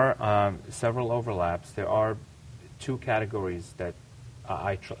 There are several overlaps. There are two categories that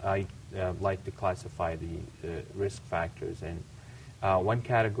I like to classify the risk factors in. One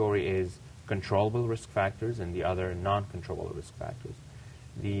category is controllable risk factors and the other non-controllable risk factors.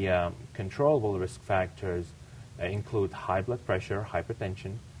 The controllable risk factors include high blood pressure,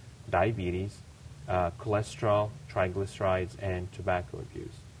 hypertension, diabetes, cholesterol, triglycerides, and tobacco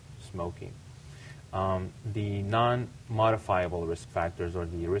abuse, smoking. The non-modifiable risk factors, or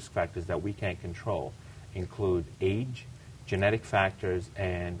the risk factors that we can't control, include age, genetic factors,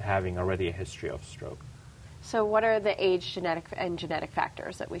 and having already a history of stroke. So what are the age, genetic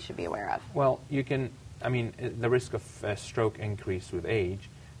factors that we should be aware of? Well, the risk of stroke increase with age.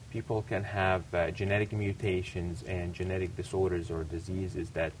 People can have genetic mutations and genetic disorders or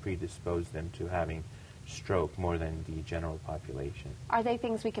diseases that predispose them to having stroke more than the general population. Are they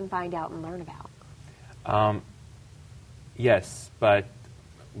things we can find out and learn about? Yes, but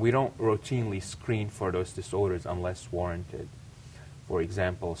we don't routinely screen for those disorders unless warranted. For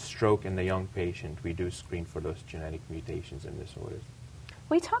example, stroke in the young patient, we do screen for those genetic mutations and disorders.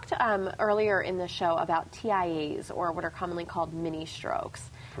 We talked earlier in the show about TIAs, or what are commonly called mini strokes.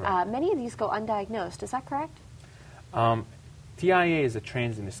 Many of these go undiagnosed. Is that correct? TIA is a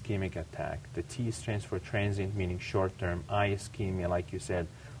transient ischemic attack. The T stands for transient, meaning short-term. I, ischemia, like you said,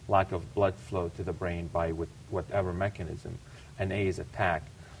 lack of blood flow to the brain by whatever mechanism. And A is attack.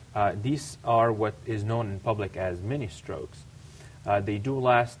 These are what is known in public as mini strokes. They do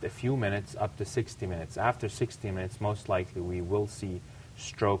last a few minutes, up to 60 minutes. After 60 minutes, most likely we will see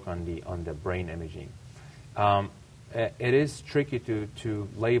stroke on the brain imaging. It is tricky to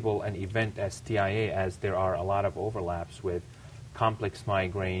label an event as TIA, as there are a lot of overlaps with complex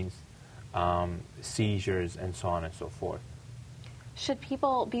migraines, seizures, and so on and so forth. Should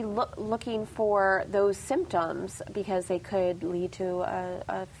people be looking for those symptoms because they could lead to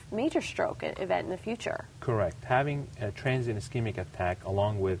a major stroke event in the future? Correct. Having a transient ischemic attack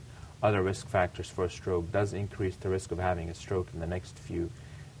along with other risk factors for a stroke does increase the risk of having a stroke in the next few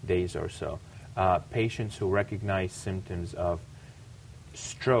days or so. Patients who recognize symptoms of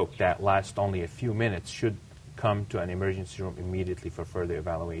stroke that last only a few minutes should come to an emergency room immediately for further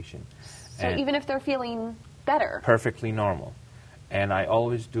evaluation. So even if they're feeling better? Perfectly normal. And we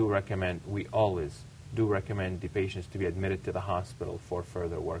always do recommend the patients to be admitted to the hospital for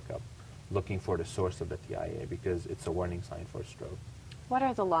further workup, looking for the source of the TIA, because it's a warning sign for stroke. What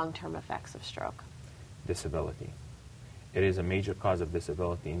are the long-term effects of stroke? Disability. It is a major cause of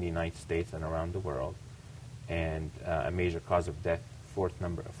disability in the United States and around the world, and a major cause of death, fourth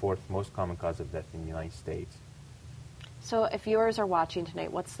most common cause of death in the United States. So if viewers are watching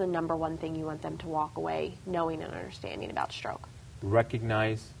tonight, what's the number one thing you want them to walk away knowing and understanding about stroke?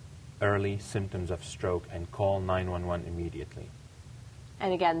 Recognize early symptoms of stroke and call 911 immediately.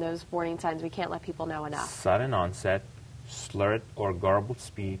 And again, those warning signs, we can't let people know enough. Sudden onset, slurred or garbled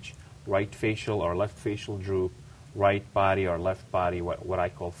speech, right facial or left facial droop, right body or left body, what I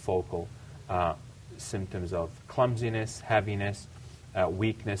call focal, symptoms of clumsiness, heaviness,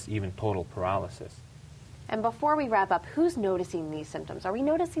 weakness, even total paralysis. And before we wrap up, who's noticing these symptoms? Are we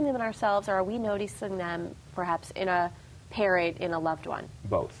noticing them in ourselves, or are we noticing them perhaps in a parent, in a loved one?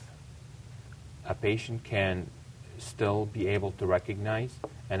 Both. A patient can still be able to recognize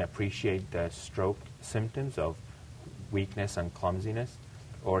and appreciate the stroke symptoms of weakness and clumsiness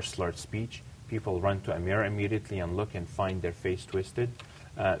or slurred speech. people run to a mirror immediately and look and find their face twisted.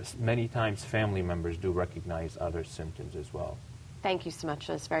 Many times family members do recognize other symptoms as well. Thank you so much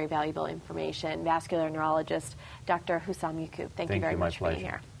for this very valuable information. Vascular neurologist Dr. Hussam Yaqub, thank you very much for being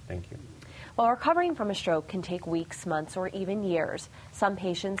here. Thank you. While recovering from a stroke can take weeks, months, or even years, some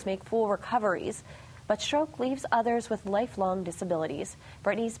patients make full recoveries, but stroke leaves others with lifelong disabilities.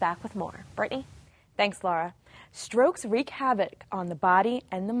 Brittany's back with more. Brittany? Thanks, Laura. Strokes wreak havoc on the body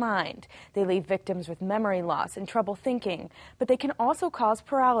and the mind. They leave victims with memory loss and trouble thinking, but they can also cause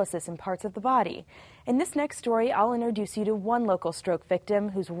paralysis in parts of the body. In this next story, I'll introduce you to one local stroke victim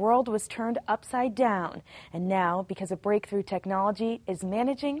whose world was turned upside down, and now, because of breakthrough technology, is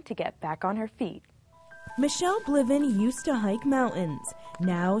managing to get back on her feet. Michelle Bliven used to hike mountains.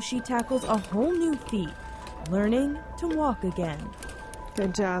 Now she tackles a whole new feat, learning to walk again.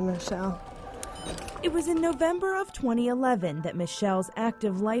 Good job, Michelle. It was in November of 2011 that Michelle's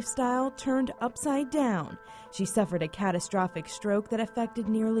active lifestyle turned upside down. She suffered a catastrophic stroke that affected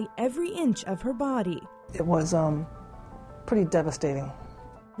nearly every inch of her body. It was pretty devastating.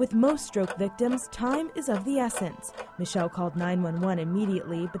 With most stroke victims, time is of the essence. Michelle called 911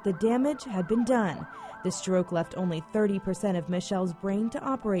 immediately, but the damage had been done. The stroke left only 30% of Michelle's brain to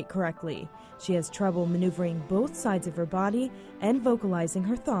operate correctly. She has trouble maneuvering both sides of her body and vocalizing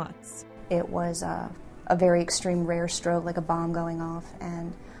her thoughts. It was a very extreme rare stroke, like a bomb going off,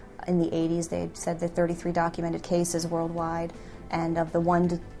 and in the 80s they said there are 33 documented cases worldwide, and of the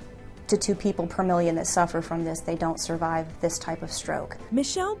 1 to 2 people per million that suffer from this, they don't survive this type of stroke.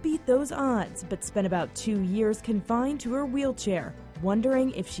 Michelle beat those odds, but spent about 2 years confined to her wheelchair,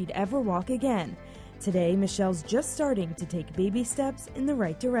 wondering if she'd ever walk again. Today, Michelle's just starting to take baby steps in the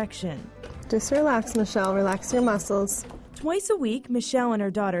right direction. Just relax, Michelle. Relax your muscles. Twice a week, Michelle and her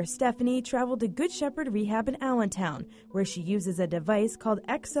daughter Stephanie travel to Good Shepherd Rehab in Allentown, where she uses a device called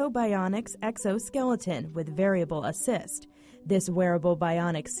Exobionics Exoskeleton with variable assist. This wearable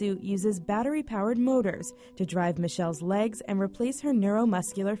bionic suit uses battery-powered motors to drive Michelle's legs and replace her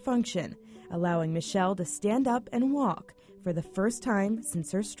neuromuscular function, allowing Michelle to stand up and walk for the first time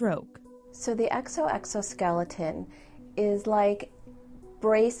since her stroke. So the exoskeleton is like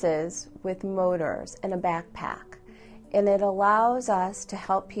braces with motors and a backpack. And it allows us to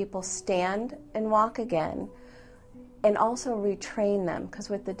help people stand and walk again and also retrain them, because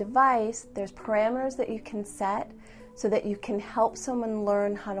with the device there's parameters that you can set so that you can help someone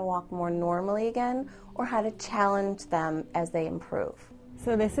learn how to walk more normally again or how to challenge them as they improve.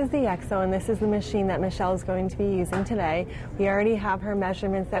 So this is the Exo, and this is the machine that Michelle is going to be using today. We already have her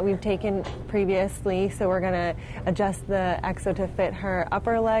measurements that we've taken previously, so we're going to adjust the Exo to fit her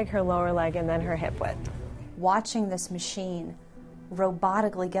upper leg, her lower leg, and then her hip width. Watching this machine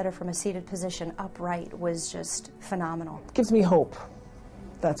robotically get her from a seated position upright was just phenomenal. Gives me hope.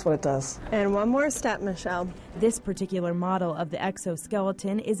 That's what it does. And one more step, Michelle. This particular model of the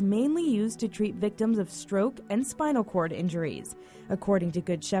exoskeleton is mainly used to treat victims of stroke and spinal cord injuries. According to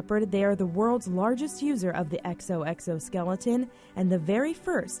Good Shepherd, they are the world's largest user of the exoskeleton and the very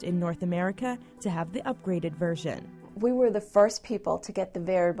first in North America to have the upgraded version. We were the first people to get the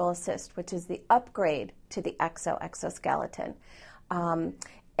variable assist, which is the upgrade to the exoskeleton.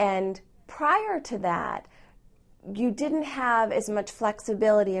 And prior to that, you didn't have as much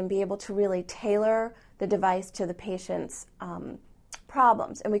flexibility and be able to really tailor the device to the patient's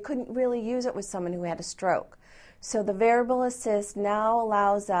problems. And we couldn't really use it with someone who had a stroke. So the variable assist now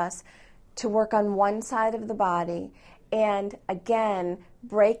allows us to work on one side of the body and, again,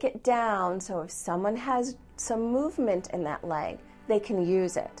 break it down so if someone has some movement in that leg, they can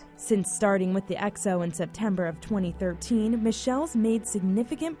use it. Since starting with the Exo in September of 2013, Michelle's made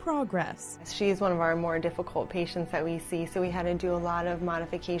significant progress. She's one of our more difficult patients that we see, so we had to do a lot of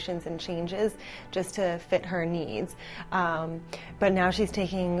modifications and changes just to fit her needs. But now she's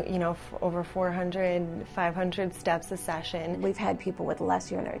taking, over 400, 500 steps a session. We've had people with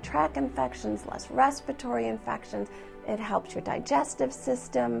less urinary tract infections, less respiratory infections. It helps your digestive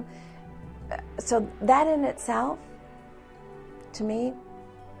system. So that in itself, to me,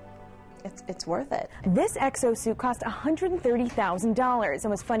 it's worth it. This exosuit cost $130,000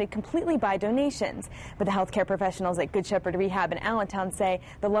 and was funded completely by donations. But the healthcare professionals at Good Shepherd Rehab in Allentown say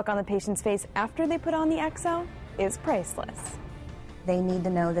the look on the patient's face after they put on the Exo is priceless. They need to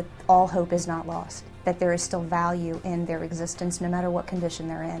know that all hope is not lost, that there is still value in their existence no matter what condition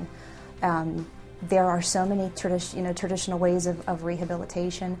they're in. There are so many traditional ways of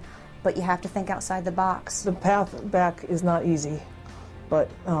rehabilitation, but you have to think outside the box. The path back is not easy, but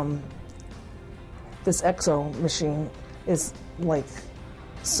this Exo machine is like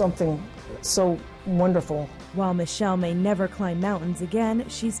something so wonderful. While Michelle may never climb mountains again,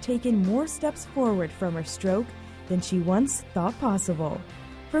 she's taken more steps forward from her stroke than she once thought possible.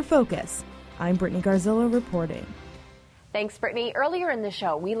 For Focus, I'm Brittany Garzillo reporting. Thanks, Brittany. Earlier in the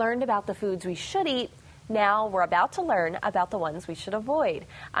show, we learned about the foods we should eat. Now we're about to learn about the ones we should avoid.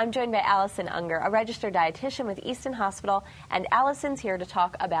 I'm joined by Allison Unger, a registered dietitian with Easton Hospital, and Allison's here to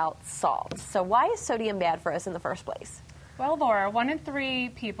talk about salt. So why is sodium bad for us in the first place? Well, Laura, 1 in 3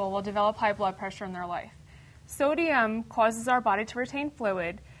 people will develop high blood pressure in their life. Sodium causes our body to retain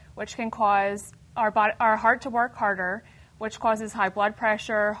fluid, which can cause our heart to work harder, which causes high blood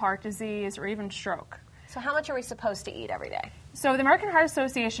pressure, heart disease, or even stroke. So how much are we supposed to eat every day? So the American Heart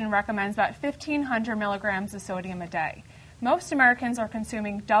Association recommends about 1,500 milligrams of sodium a day. Most Americans are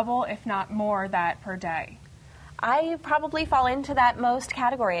consuming double, if not more, that per day. I probably fall into that most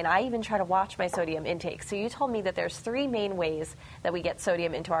category, and I even try to watch my sodium intake. So you told me that there's 3 main ways that we get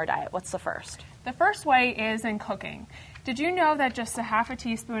sodium into our diet. What's the first? The first way is in cooking. Did you know that just a half a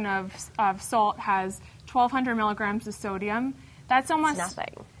teaspoon of salt has 1,200 milligrams of sodium? That's almost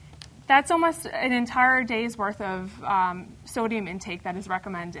nothing. That's almost an entire day's worth of sodium intake that is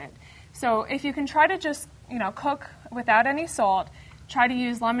recommended. So if you can try to just cook without any salt, try to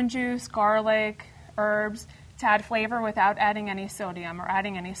use lemon juice, garlic, herbs to add flavor without adding any sodium or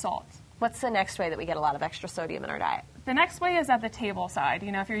adding any salt. What's the next way that we get a lot of extra sodium in our diet? The next way is at the table side.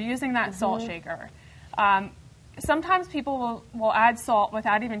 If you're using that salt shaker. Sometimes people will add salt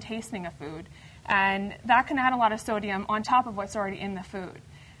without even tasting a food, and that can add a lot of sodium on top of what's already in the food.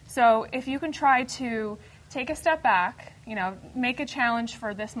 So if you can try to take a step back, make a challenge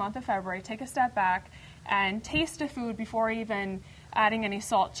for this month of February, take a step back and taste a food before even adding any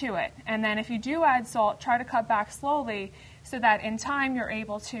salt to it. And then if you do add salt, try to cut back slowly so that in time you're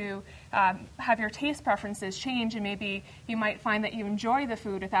able to have your taste preferences change, and maybe you might find that you enjoy the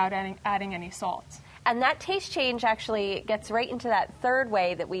food without adding any salt. And that taste change actually gets right into that third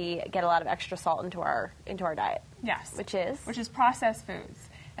way that we get a lot of extra salt into our diet. Yes. Which is processed foods.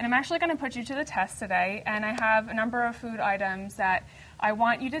 And I'm actually going to put you to the test today, and I have a number of food items that I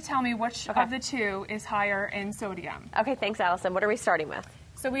want you to tell me which of the two is higher in sodium. Okay, thanks, Allison. What are we starting with?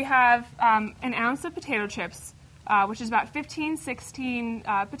 So we have an ounce of potato chips, which is about 16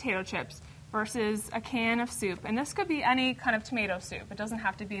 potato chips, versus a can of soup. And this could be any kind of tomato soup. It doesn't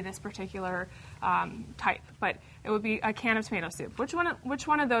have to be this particular type, but it would be a can of tomato soup. Which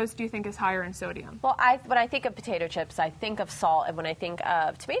one of those do you think is higher in sodium? Well, when I think of potato chips, I think of salt, and when I think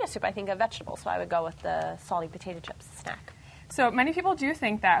of tomato soup, I think of vegetables. So I would go with the salty potato chips snack. So many people do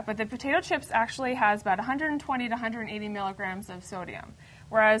think that, but the potato chips actually has about 120 to 180 milligrams of sodium,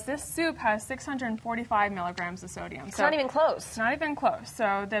 whereas this soup has 645 milligrams of sodium. It's not even close. It's not even close.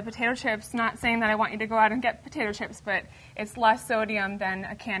 So the potato chips, not saying that I want you to go out and get potato chips, but it's less sodium than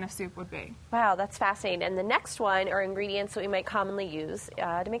a can of soup would be. Wow, that's fascinating. And the next one are ingredients that we might commonly use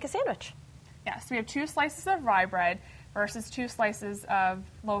to make a sandwich. Yes, we have 2 slices of rye bread versus 2 slices of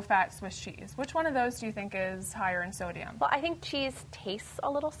low-fat Swiss cheese. Which one of those do you think is higher in sodium? Well, I think cheese tastes a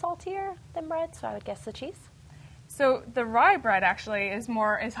little saltier than bread, so I would guess the cheese. So the rye bread actually is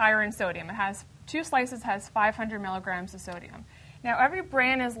higher in sodium. It has 2 slices has 500 milligrams of sodium. Now every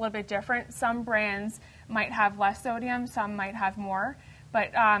brand is a little bit different. Some brands might have less sodium, some might have more,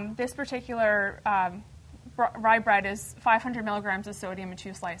 but this particular rye bread is 500 milligrams of sodium in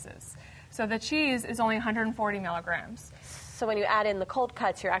 2 slices. So the cheese is only 140 milligrams. So when you add in the cold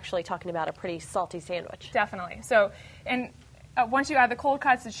cuts, you're actually talking about a pretty salty sandwich. Definitely. So once you add the cold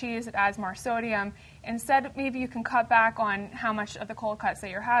cuts, the cheese, it adds more sodium. Instead, maybe you can cut back on how much of the cold cuts that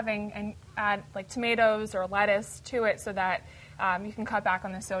you're having and add like tomatoes or lettuce to it so that you can cut back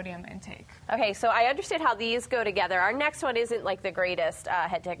on the sodium intake. Okay, so I understand how these go together. Our next one isn't like the greatest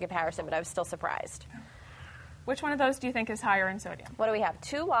head-to-head comparison, but I was still surprised. Which one of those do you think is higher in sodium? What do we have?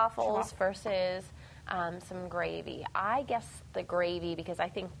 2 waffles versus some gravy. I guess the gravy, because I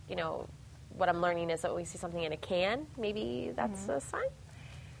think, what I'm learning is that when we see something in a can, maybe that's a sign.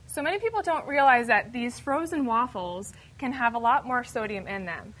 So many people don't realize that these frozen waffles can have a lot more sodium in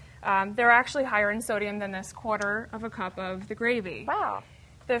them. They're actually higher in sodium than this 1/4 of a cup of the gravy. Wow.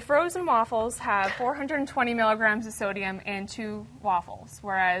 The frozen waffles have 420 milligrams of sodium in 2 waffles,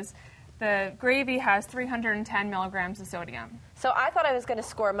 whereas the gravy has 310 milligrams of sodium. So I thought I was going to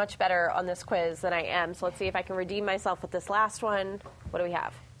score much better on this quiz than I am. So let's see if I can redeem myself with this last one. What do we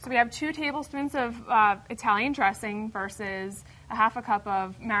have? So we have 2 tablespoons of Italian dressing versus a half a cup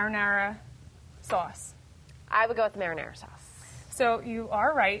of marinara sauce. I would go with the marinara sauce. So you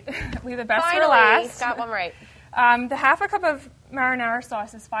are right. Leave the best Finally, for last. got one right. The half a cup of marinara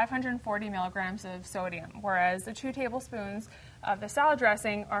sauce is 540 milligrams of sodium, whereas the 2 tablespoons of the salad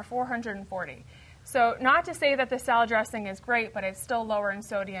dressing are 440. So not to say that the salad dressing is great, but it's still lower in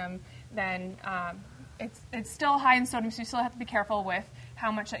sodium than, it's still high in sodium, so you still have to be careful with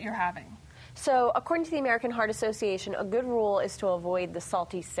how much that you're having. So according to the American Heart Association, a good rule is to avoid the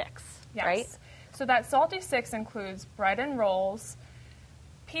salty 6, Yes. right? So that salty 6 includes bread and rolls,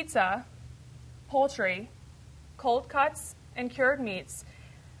 pizza, poultry, cold cuts and cured meats,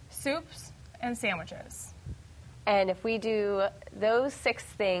 soups, and sandwiches. And if we do those 6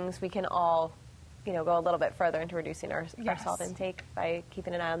 things, we can all, go a little bit further into reducing our salt intake by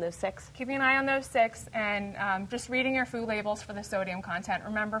keeping an eye on those 6. Keeping an eye on those 6 and just reading your food labels for the sodium content.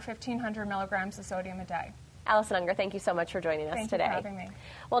 Remember, 1,500 milligrams of sodium a day. Allison Unger, thank you so much for joining us today. Thank you for having me.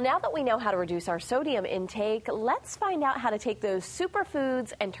 Well, now that we know how to reduce our sodium intake, let's find out how to take those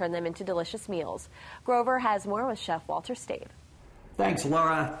superfoods and turn them into delicious meals. Grover has more with Chef Walter Stabe. Thanks,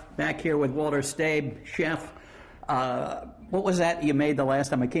 Laura. Back here with Walter Stabe, chef. What was that you made the last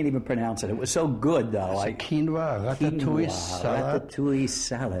time? I can't even pronounce it. It was so good, though. It's a quinoa ratatouille salad. Ratatouille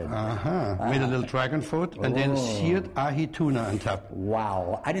salad. Made a little dragon fruit and then seared ahi tuna on top.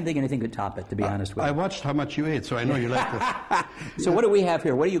 Wow. I didn't think anything could top it, to be honest with you. I watched how much you ate, so I know you liked it. So what do we have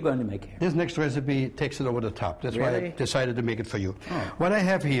here? What are you going to make here? This next recipe takes it over the top. That's why I Really? decided to make it for you. Oh. What I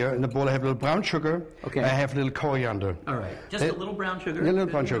have here in the bowl, I have a little brown sugar. Okay. I have a little coriander. All right. Just a little brown sugar? A little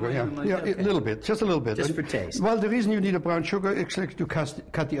brown sugar, yeah. Okay. A little bit, just a little bit. Just for taste. Well, the reason you need a brown sugar is to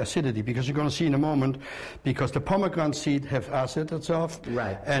cut the acidity, because you're going to see in a moment, because the pomegranate seed have acid itself,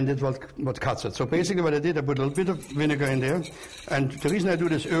 Right. and it's what cuts it. So basically what I did, I put a little bit of vinegar in there, and the reason I do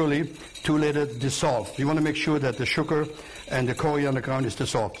this early, to let it dissolve. You want to make sure that the sugar and the coriander ground is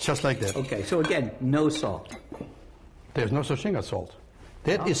dissolved, just like that. Okay, so again, no salt. There's no such thing as salt.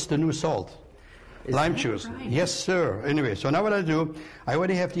 That is the new salt. Lime juice. Right? Yes, sir. Anyway, so now what I do, I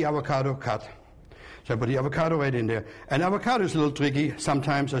already have the avocado cut. So I put the avocado right in there. And avocado is a little tricky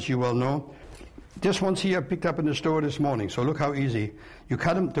sometimes, as you well know. This one's here I picked up in the store this morning, so look how easy. You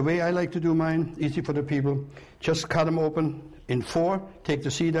cut them the way I like to do mine, easy for the people. Just cut them open in 4, take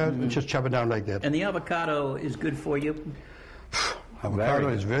the seed out, and just chop it down like that. And the avocado is good for you? Avocado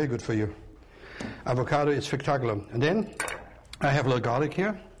is very good for you. Avocado is spectacular. And then I have a little garlic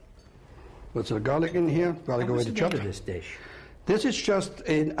here. Put some garlic in here. Garlic What's away the to chop. name of this dish? This is just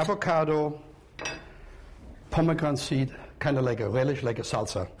an avocado pomegranate seed, kind of like a relish, like a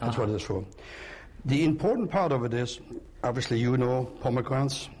salsa. That's what it is for. The important part of it is, obviously you know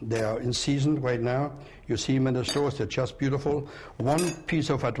pomegranates. They are in season right now. You see them in the stores. They're just beautiful. One piece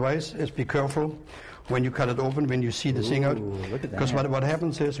of advice is be careful when you cut it open, when you see the thing out. Look at that. Because what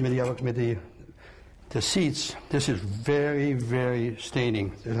happens is with the seeds, this is very, very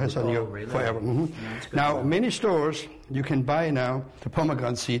staining. It has on you really? forever. No, it's good Now, to know. many stores, you can buy now the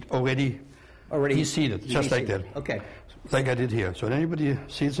pomegranate seed already de-seeded, just like that. Okay. Like I did here. So anybody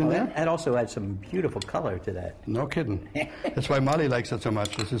seeds in there? That also adds some beautiful color to that. No kidding. That's why Molly likes it so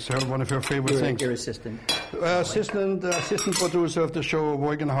much. This is one of her favorite things. Your assistant. Assistant producer of the show,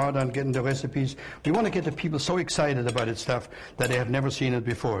 working hard on getting the recipes. We want to get the people so excited about it stuff that they have never seen it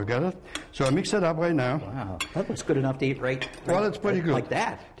before. Got it? So I mix it up right now. Wow, that looks good enough to eat right. Well, it's pretty good. Like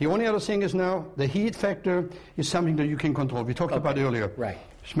that. The only other thing is now the heat factor is something that you can control. We talked about earlier. Right.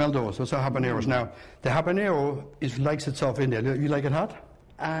 Smell those. Those are habaneros. Now, the habanero likes itself in there. You like it hot?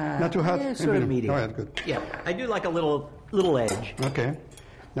 Not too hot? Yeah, sort of medium. All right, good. Yeah, I do like a little edge. Okay.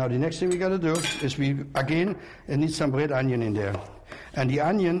 Now, the next thing we got to do is it needs some red onion in there. And the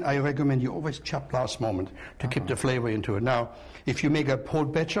onion, I recommend you always chop last moment to keep the flavor into it. Now, if you make a whole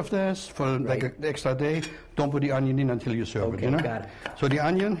batch of this for like an extra day, don't put the onion in until you serve it, you know? Got it. So the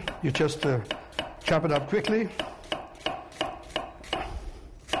onion, you just chop it up quickly.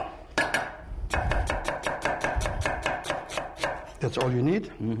 That's all you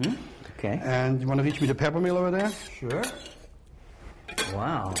need. Mm-hmm. Okay. And you want to reach me the pepper mill over there? Sure.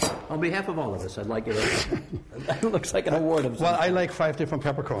 Wow. On behalf of all of us, I'd like you to... That looks like an award of some Well, I kind. like 5 different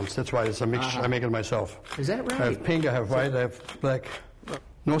peppercorns. That's why it's a mix. I make it myself. Is that right? I have pink, I have white, I have black.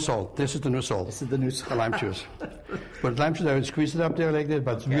 No salt. This is the new salt. This is the new salt. The lime juice. But lime juice, I would squeeze it up there like that.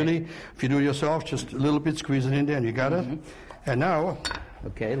 But really, if you do it yourself, just a little bit, squeeze it in there, and you got it. And now...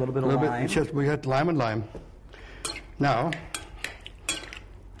 Okay, a little bit of lime. We got lime and lime. Now...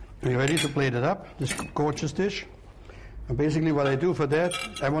 Are you ready to plate it up, this gorgeous dish? And basically what I do for that,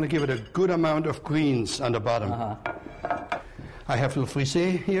 I want to give it a good amount of greens on the bottom. I have a little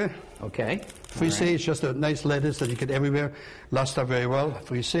frisee here. Okay. Frisee is just a nice lettuce that you get everywhere. Lost up very well.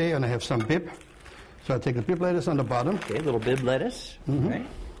 Frisee, and I have some bib. So I take the bib lettuce on the bottom. Okay, a little bib lettuce. Right.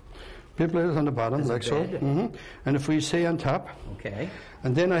 Bib lettuce on the bottom, like so. And the frisee on top. Okay.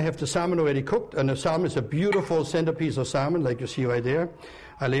 And then I have the salmon already cooked, and the salmon is a beautiful centerpiece of salmon, like you see right there.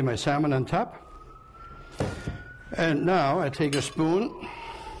 I lay my salmon on top. And now I take a spoon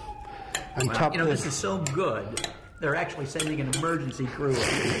and top this is so good. They're actually sending an emergency crew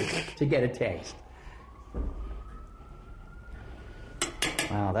to get a taste.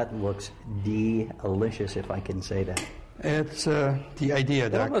 Wow, that looks delicious, if I can say that. It's the idea,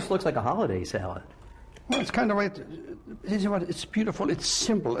 It Doc. almost looks like a holiday salad. Well, it's kind of right. This is what it's beautiful. It's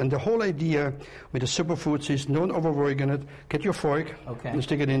simple, and the whole idea with the superfoods is don't overwork in it. Get your fork and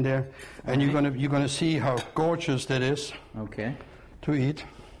stick it in there, and you're gonna see how gorgeous that is. Okay. To eat.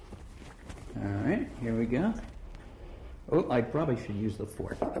 All right, here we go. Oh, I probably should use the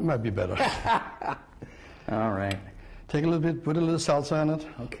fork. That might be better. All right. Take a little bit, put a little salsa on it.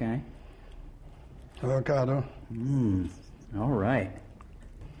 Okay. Avocado. All right.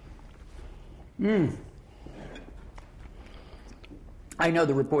 I know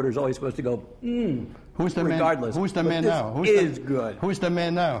the reporter's always supposed to go, Who's the regardless. man? Who's the but man this now? is good. Who's the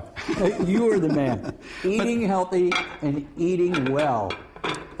man now? You are the man. Eating healthy and eating well.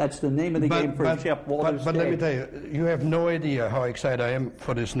 That's the name of the game for Chef Walter But let me Steig. tell you, you have no idea how excited I am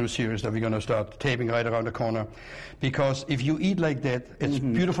for this new series that we're going to start taping right around the corner. Because if you eat like that, it's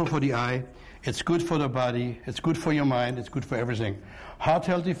beautiful for the eye, it's good for the body, it's good for your mind, it's good for everything. Heart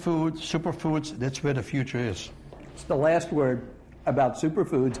healthy food, superfoods, that's where the future is. It's the last word about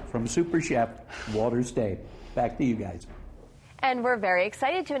superfoods from Super Chef Walter Steig. Back to you guys. And we're very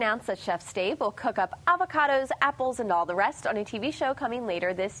excited to announce that Chef Stabe will cook up avocados, apples, and all the rest on a TV show coming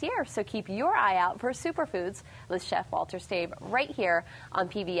later this year. So keep your eye out for Superfoods with Chef Walter Stabe right here on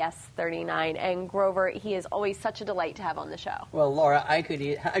PBS 39. And Grover, he is always such a delight to have on the show. Well, Laura, I could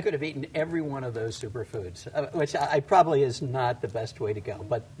have eaten every one of those superfoods, which I probably is not the best way to go.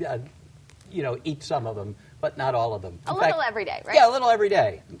 But eat some of them, but not all of them. A little every day, right? Yeah, a little every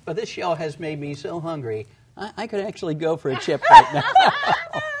day. But this show has made me so hungry. I could actually go for a chip right now.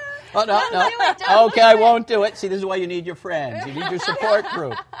 Oh, no. Okay, I won't do it. See, this is why you need your friends. You need your support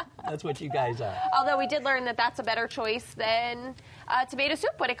group. That's what you guys are. Although we did learn that that's a better choice than tomato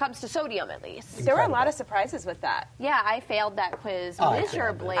soup when it comes to sodium, at least. There were a lot of surprises with that. Yeah, I failed that quiz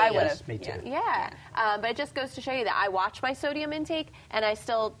miserably. I would have. Yes, me too. Yeah, but it just goes to show you that I watched my sodium intake and I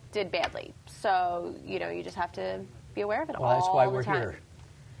still did badly. So, you just have to be aware of it all the time. Well, that's why we're here.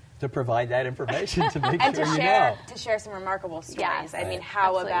 To provide that information to make and sure to you share, know. To share some remarkable stories. Yes, I mean,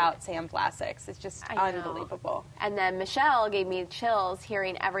 how absolutely. about Sam Vlasics? It's just unbelievable. And then Michelle gave me chills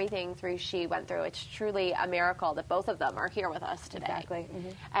hearing everything she went through. It's truly a miracle that both of them are here with us today. Exactly.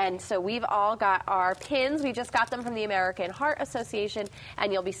 And so we've all got our pins. We just got them from the American Heart Association,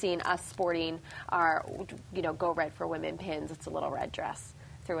 and you'll be seeing us sporting our, Go Red for Women pins. It's a little red dress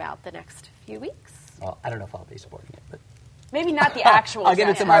throughout the next few weeks. Well, I don't know if I'll be sporting it, but maybe not the actual. I'll give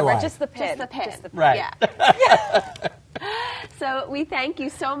it to my wife. Just the pin. Just the pin. Right. Yeah. So we thank you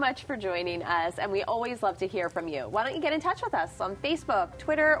so much for joining us, and we always love to hear from you. Why don't you get in touch with us on Facebook,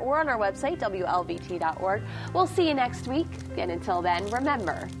 Twitter, or on our website, WLVT.org. We'll see you next week. And until then,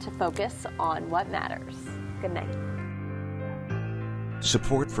 remember to focus on what matters. Good night.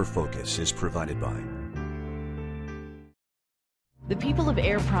 Support for Focus is provided by The people of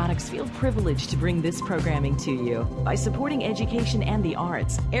Air Products feel privileged to bring this programming to you. By supporting education and the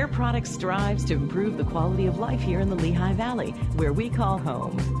arts, Air Products strives to improve the quality of life here in the Lehigh Valley, where we call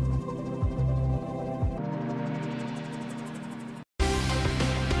home.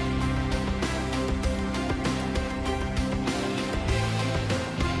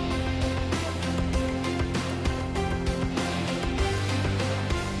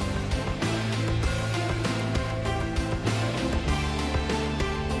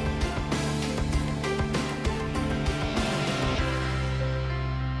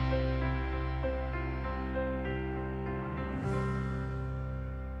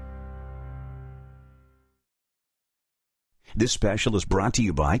 This special is brought to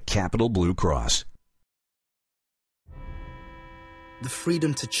you by Capital Blue Cross. The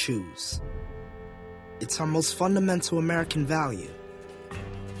freedom to choose. It's our most fundamental American value.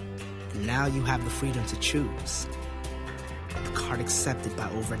 And now you have the freedom to choose. The card accepted by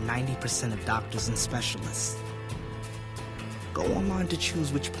over 90% of doctors and specialists. Go online to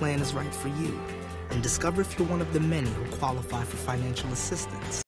choose which plan is right for you and discover if you're one of the many who qualify for financial assistance.